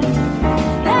so,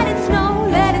 let it snow,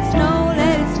 let it snow,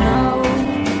 let it snow.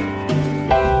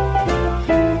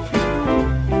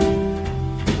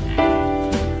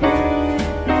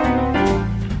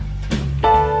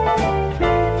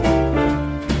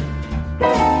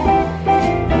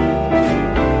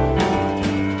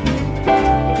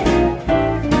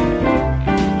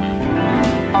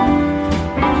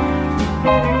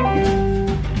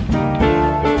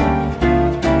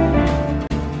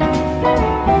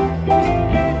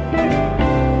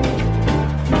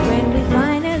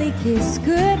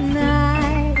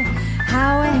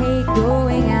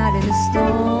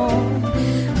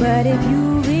 But if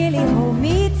you really hold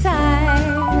me tight,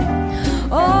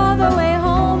 all the way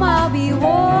home I'll be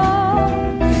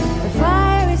warm. The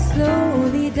fire is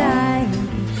slowly dying,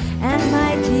 and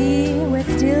my dear, we're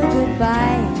still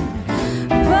goodbye.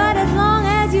 But as long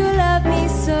as you love me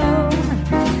so,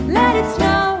 let it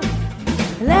snow,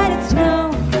 let it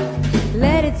snow,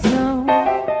 let it snow.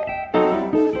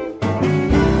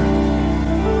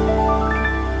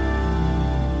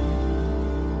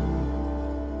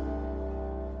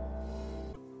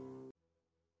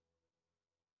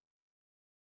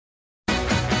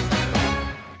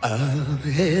 I've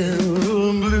had a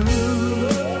blue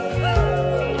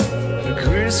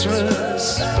Christmas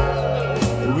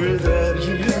without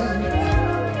you.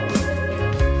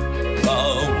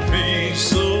 I'll be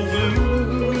so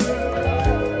blue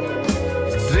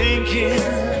thinking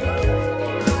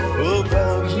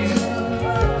about you.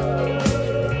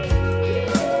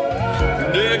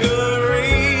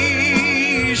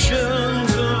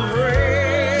 Decorations of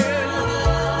red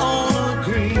on a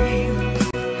green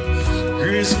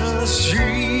Christmas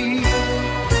tree.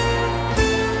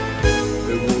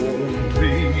 It won't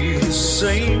be the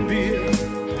same, dear,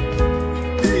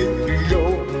 if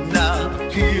you're not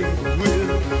here with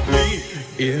me.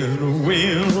 In a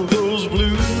wind of those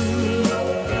blue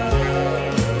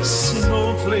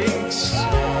snowflakes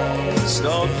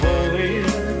start falling.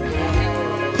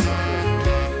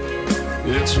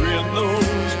 It's when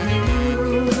those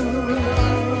blue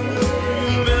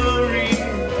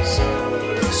memories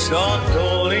start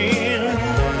calling,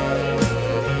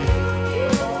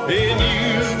 and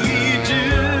you'll be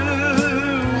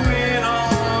doing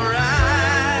alright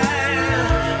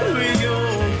with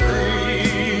your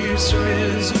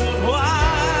Christmas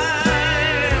wine.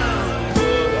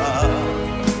 But I'll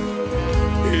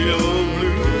have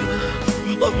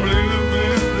a blue,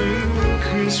 blue, blue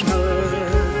Christmas.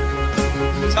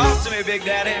 Talk to me, Big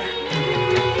Daddy.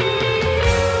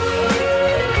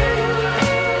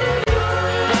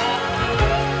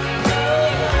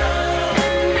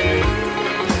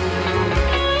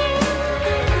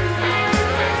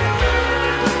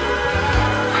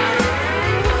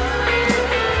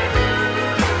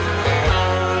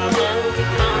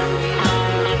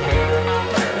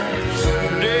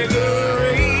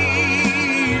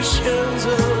 Decorations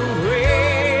of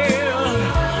red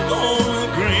on a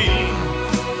green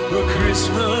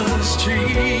Christmas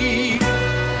tree.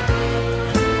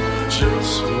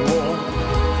 Just won't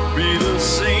be the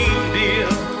same,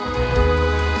 dear,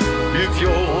 if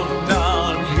you're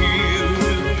not here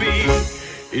with me.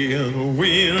 In a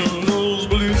wind those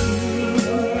blue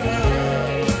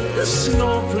the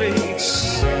snowflakes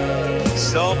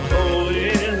stop falling.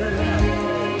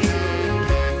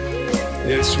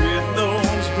 It's with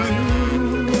those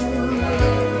blue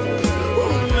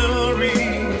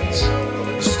memories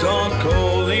start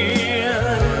calling.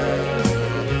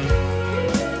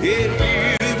 If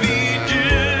you'll be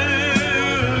doing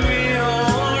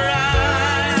alright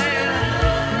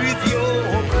with your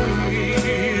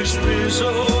Christmas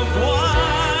of wine.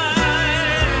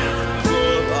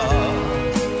 But I'll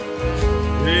have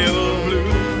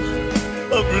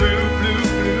a blue, blue,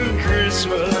 blue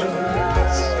Christmas.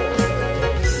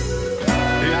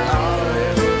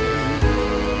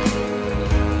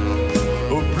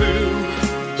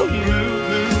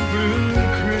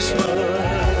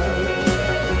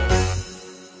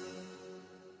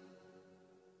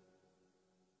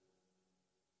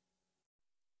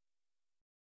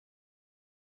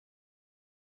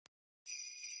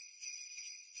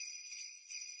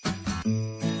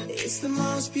 It's the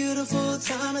most beautiful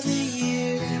time of the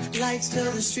year. Lights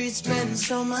fill the streets, spreading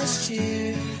so much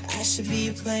cheer. I should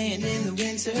be playing in the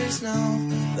winter snow,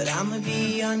 but I'ma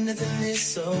be under the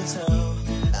mistletoe.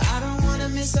 I don't wanna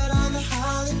miss out on the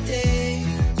holiday,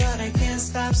 but I can't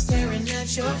stop staring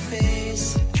at your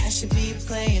face. I should be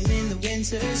playing in the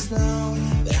winter snow,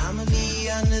 but I'ma be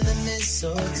under the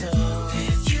mistletoe.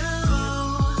 With you,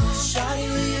 shawty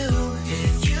with you.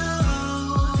 With you,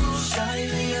 shawty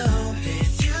with you.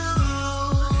 With you,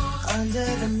 under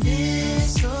the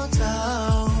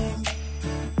mistletoe.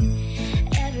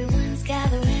 Everyone's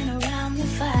gathering around the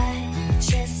fire,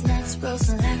 chestnuts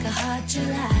roasting like a hot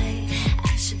July.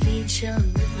 I should be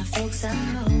chilling with my folks, I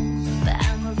know, but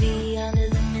I'ma be under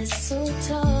the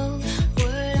mistletoe.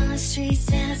 Word on the street,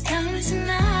 Santa's coming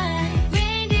tonight.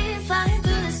 Reindeer flying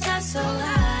through the sky so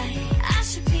high. I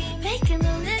should be making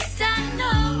a list, I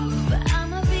know, but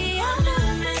I'ma be under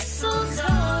the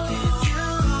mistletoe. With you,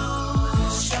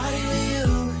 shawty with you.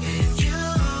 With you,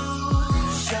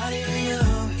 shawty with you.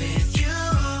 With you,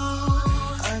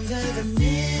 under the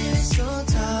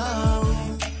mistletoe.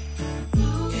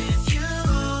 With you,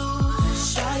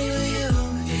 shawty with you.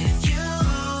 With you,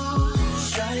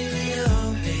 shawty with you.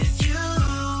 With you,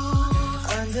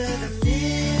 under the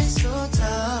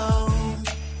mistletoe.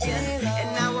 Yeah, and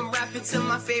now I'm rapping to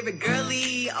my favorite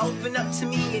girlie. Open up to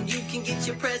me and you can get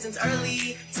your presents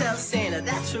early. Tell Santa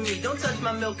that's for me, don't touch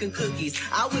my milk and cookies.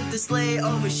 I'll whip the sleigh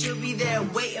over, she'll be there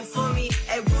waiting for me.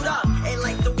 Hey Rudolph, ain't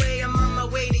like the way I'm on my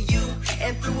way to you.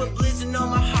 And through a blizzard, know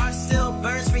my heart still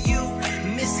burns for you.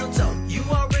 Mistletoe, you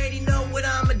already know what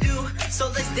I'ma do. So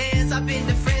let's dance, I've been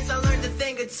to France, I learned a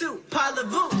thing or two.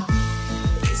 Parlez-vous.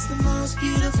 It's the most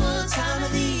beautiful time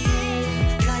of the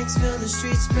year. Lights fill the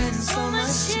streets, spreading so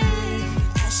much cheer.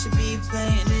 I should be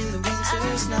playing in the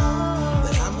winter snow,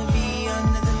 but I'ma be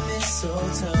under the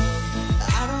mistletoe.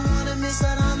 I don't wanna miss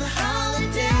out on the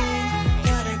holiday,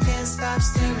 but I can't stop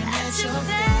staring at your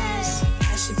face.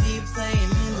 I should be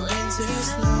playing in the winter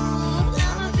snow, but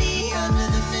I'ma be under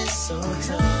the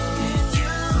mistletoe. With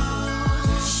you,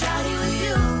 shawty with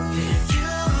you. With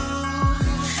you,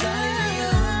 shawty with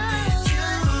you. With you,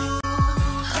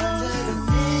 under the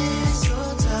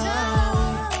mistletoe.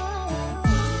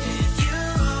 With you,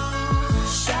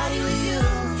 shawty with you.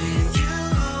 With you,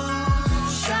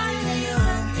 shawty with you.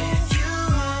 With you,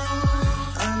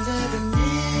 under the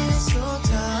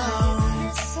mistletoe.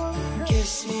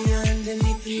 Kiss me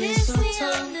underneath the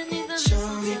mistletoe. Show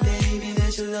me, baby,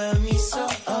 that you love me so.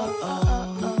 Oh, oh,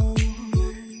 oh.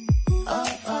 Oh,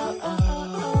 oh,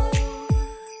 oh.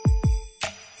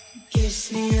 Kiss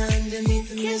me underneath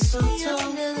the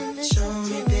mistletoe. Show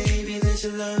me, baby, that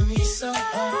you love me so. Oh,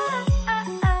 oh.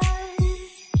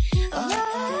 Oh,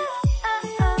 oh.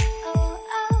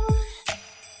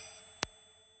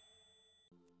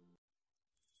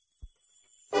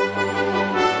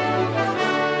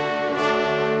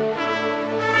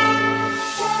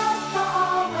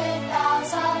 With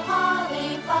boughs of holly,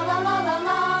 fa la la la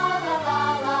la la la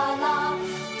la la.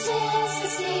 'Tis the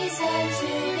season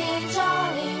to be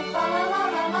jolly, fa la la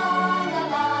la la la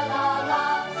la la la.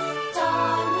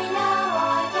 Don we now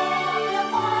our gay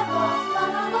apparel,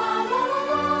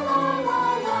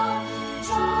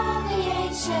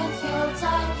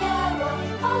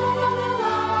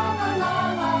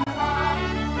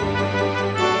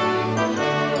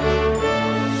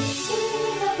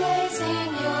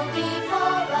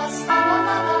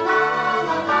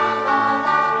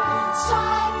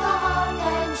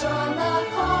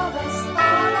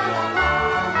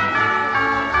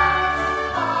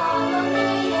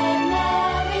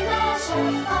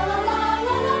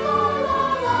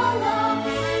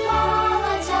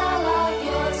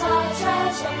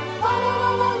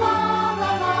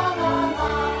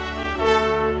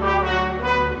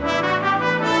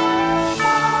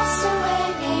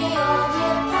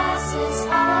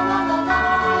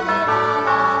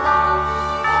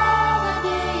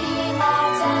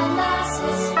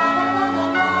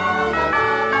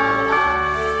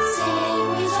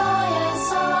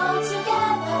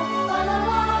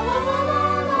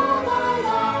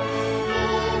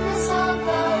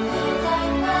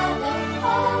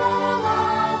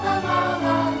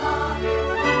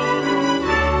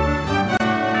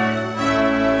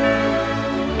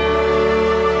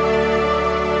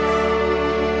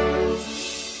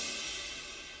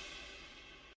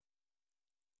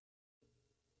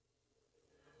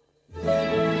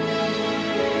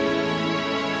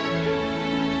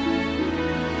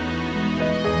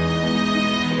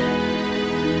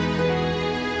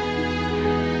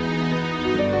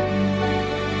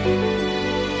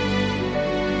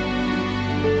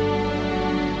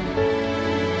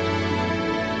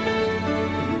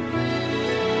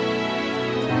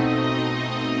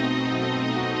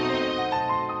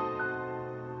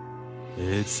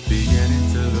 It's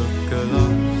beginning to look a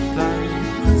lot like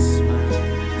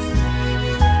Christmas.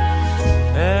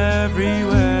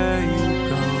 Everywhere you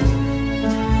go,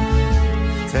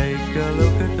 take a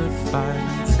look at the 5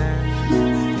 and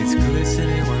 10. It's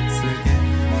glistening once again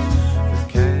with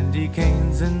candy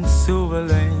canes and silver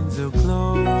lanes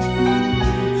aglow.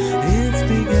 It's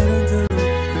beginning to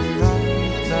look a lot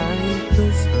like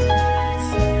Christmas.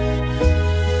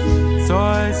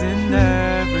 Toys in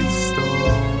every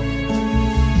store,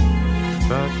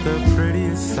 but the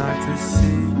prettiest sight to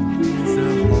see is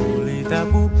the holly that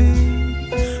will be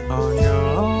on your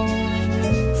own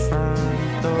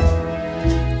front door.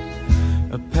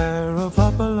 A pair of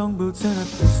hop-along boots and a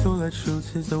pistol that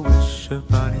shoots is the wish of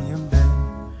Bonnie and Ben.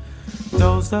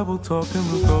 Dolls that will talk and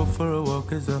will go for a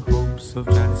walk is the hopes of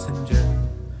Janice and Jen.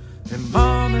 And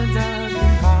Mom and Dad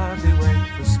can hardly wait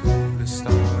for school to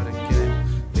start again.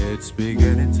 It's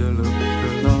beginning to look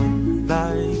a lot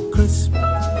like Christmas.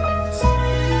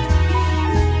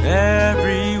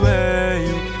 Everywhere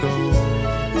you go,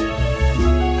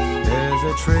 there's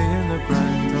a tree in the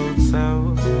Grand Hotel,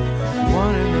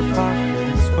 one in the park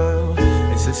as well.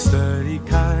 It's a sturdy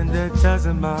kind that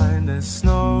doesn't mind the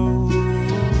snow.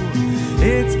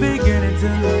 It's beginning to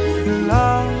look a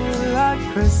lot like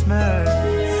Christmas.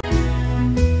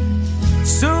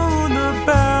 Soon the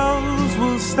bells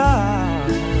will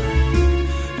start,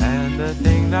 and the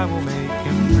thing that will make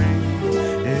him ring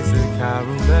is the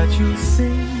carol that you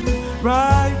sing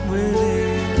right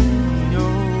within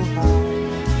your heart.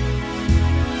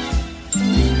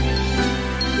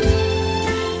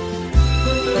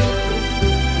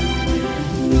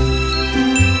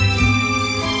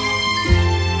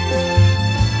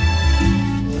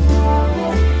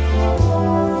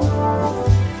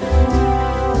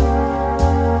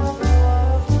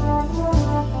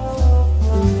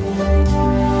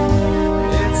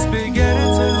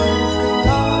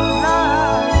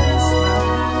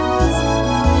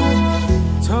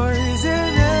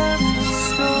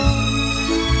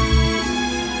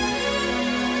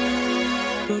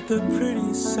 The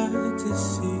prettiest sight to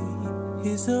see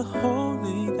is the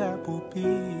holy that will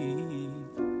be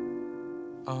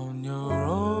on your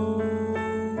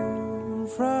own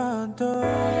front door.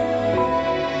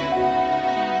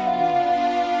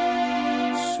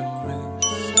 So it's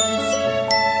Christmas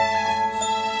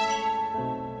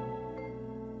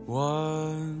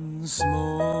once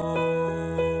more.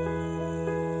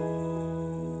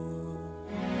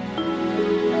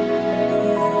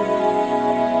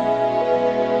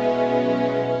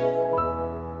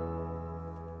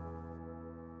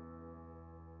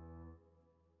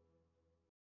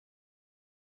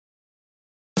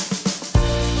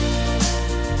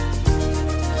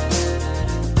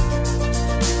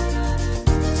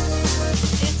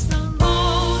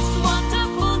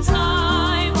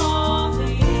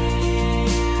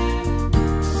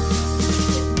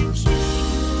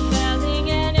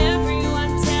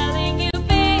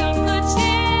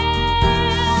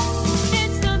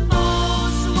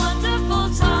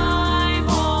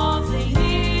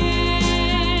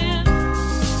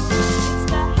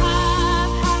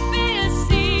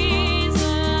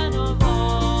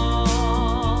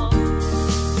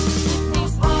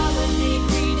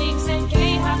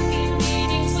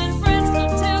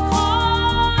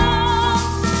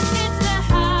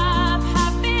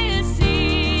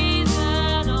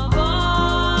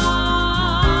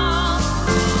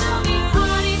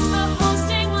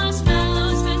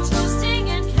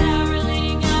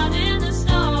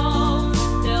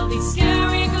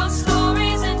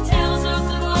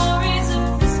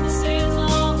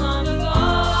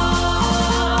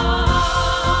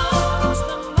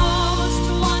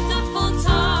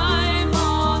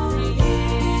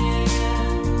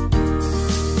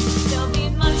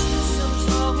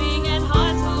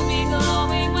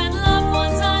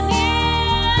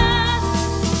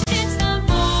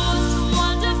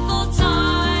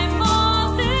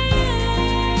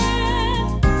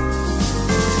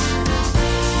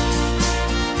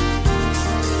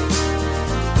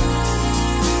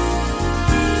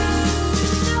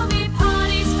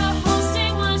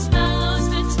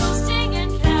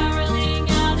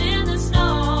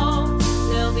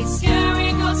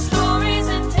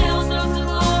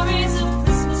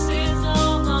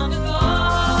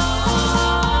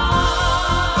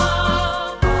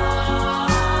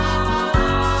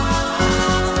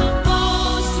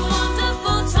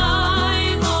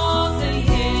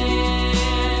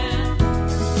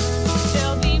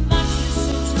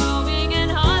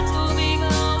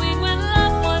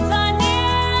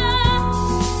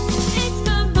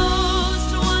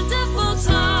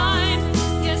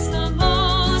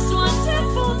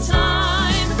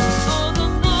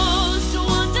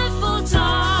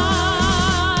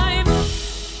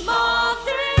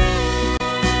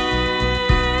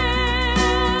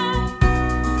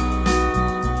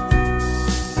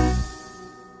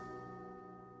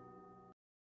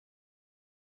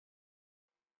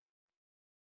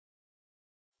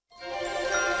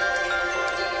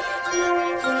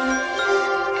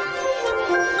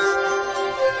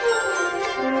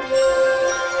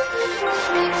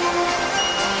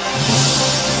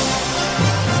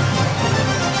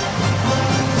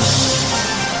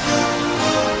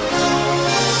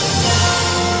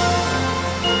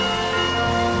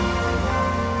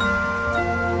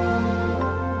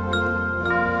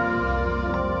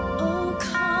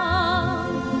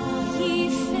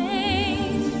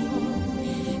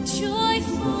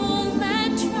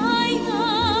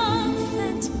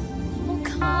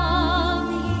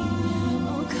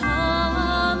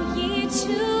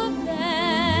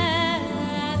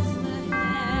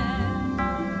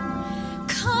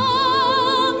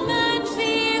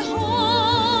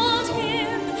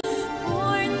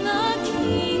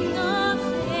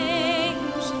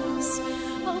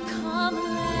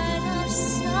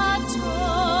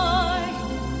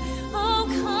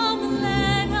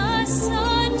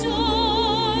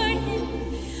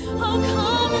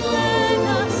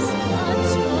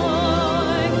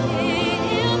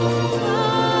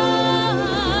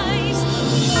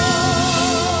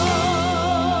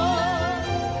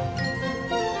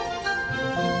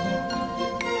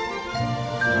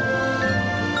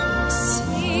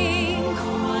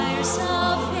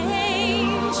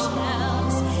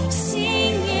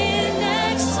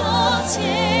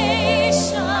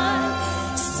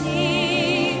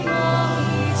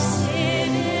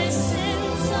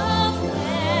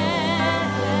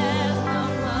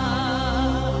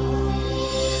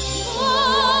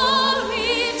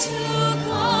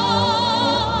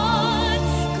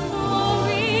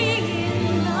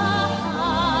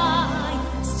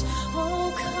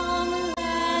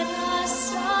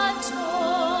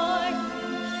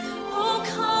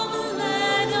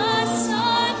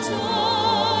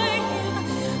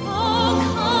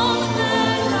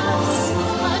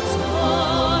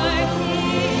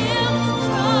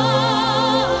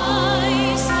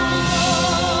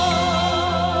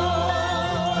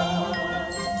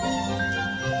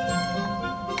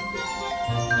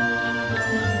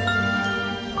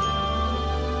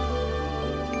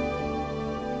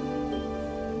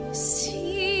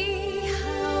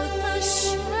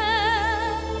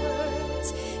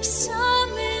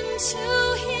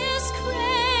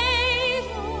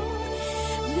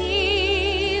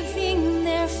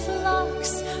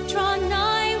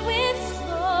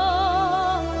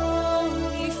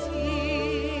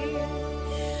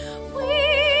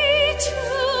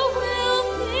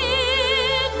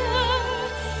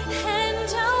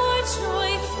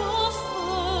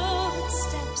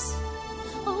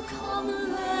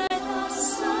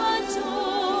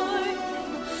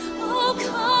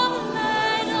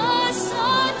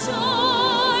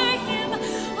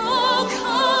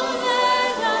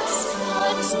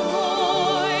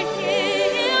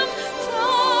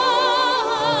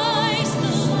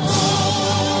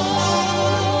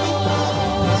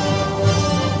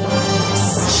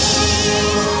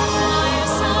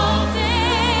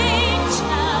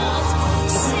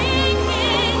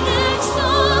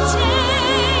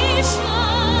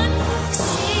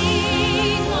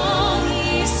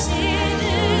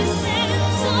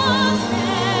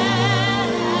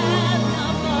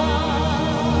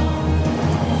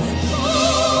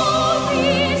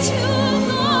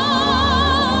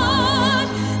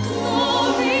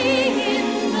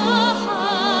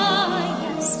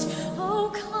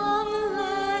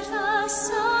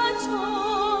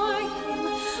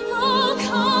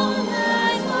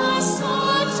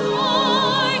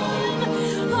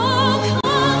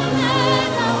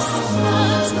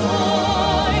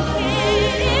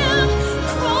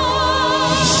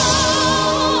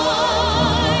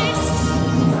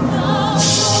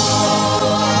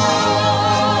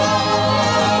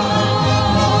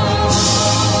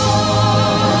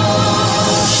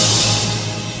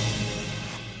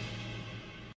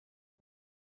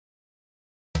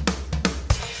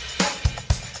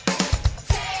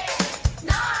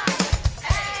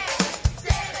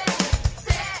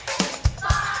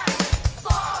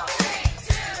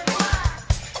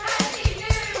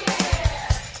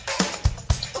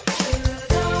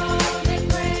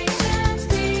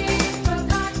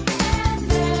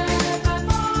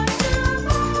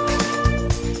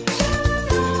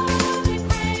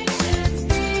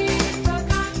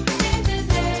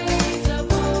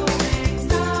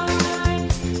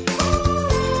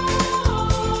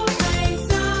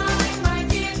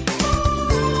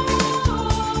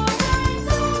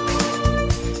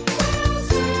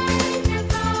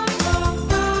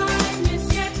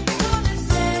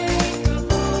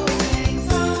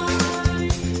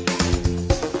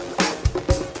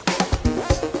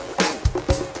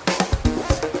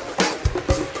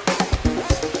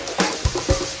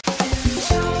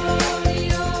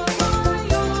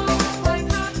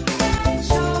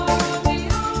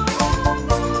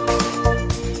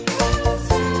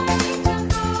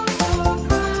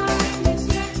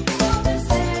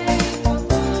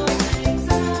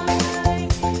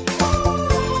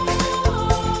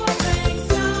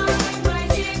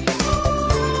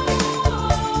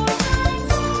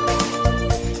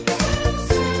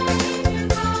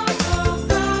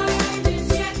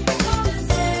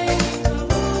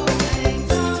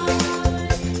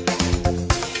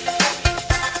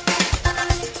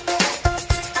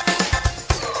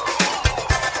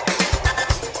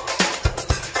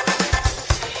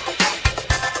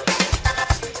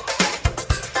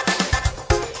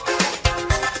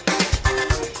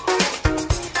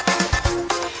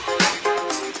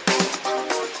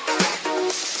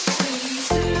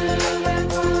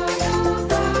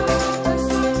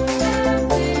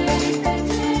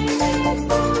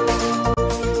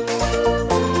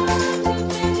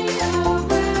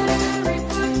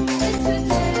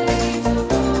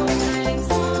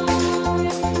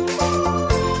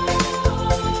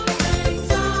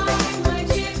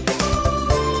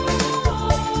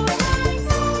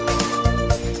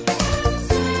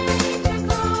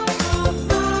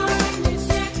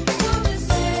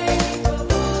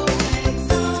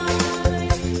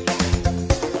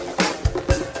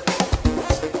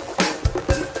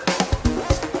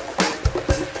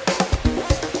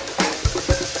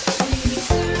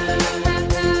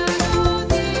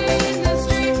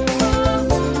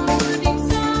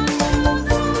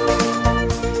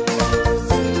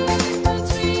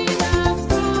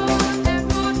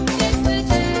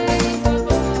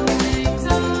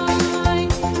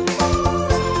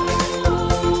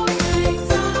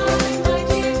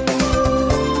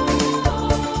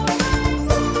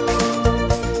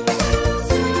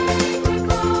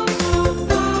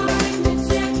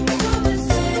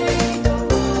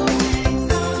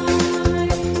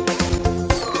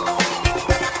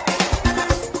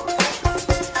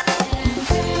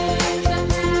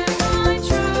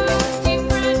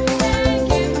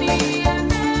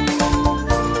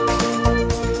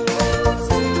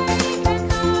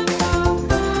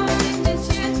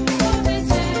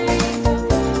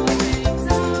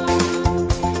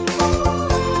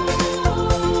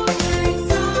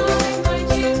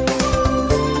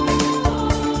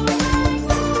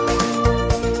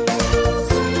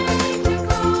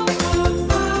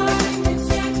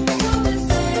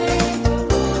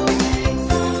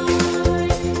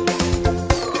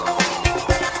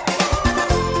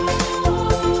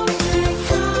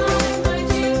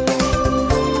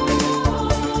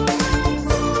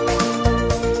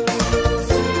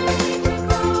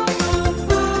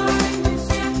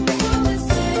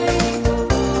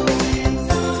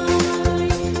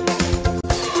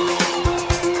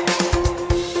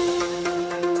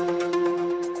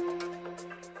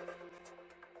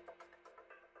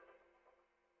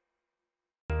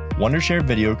 Wondershare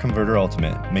Video Converter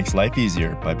Ultimate makes life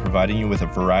easier by providing you with a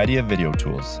variety of video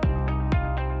tools.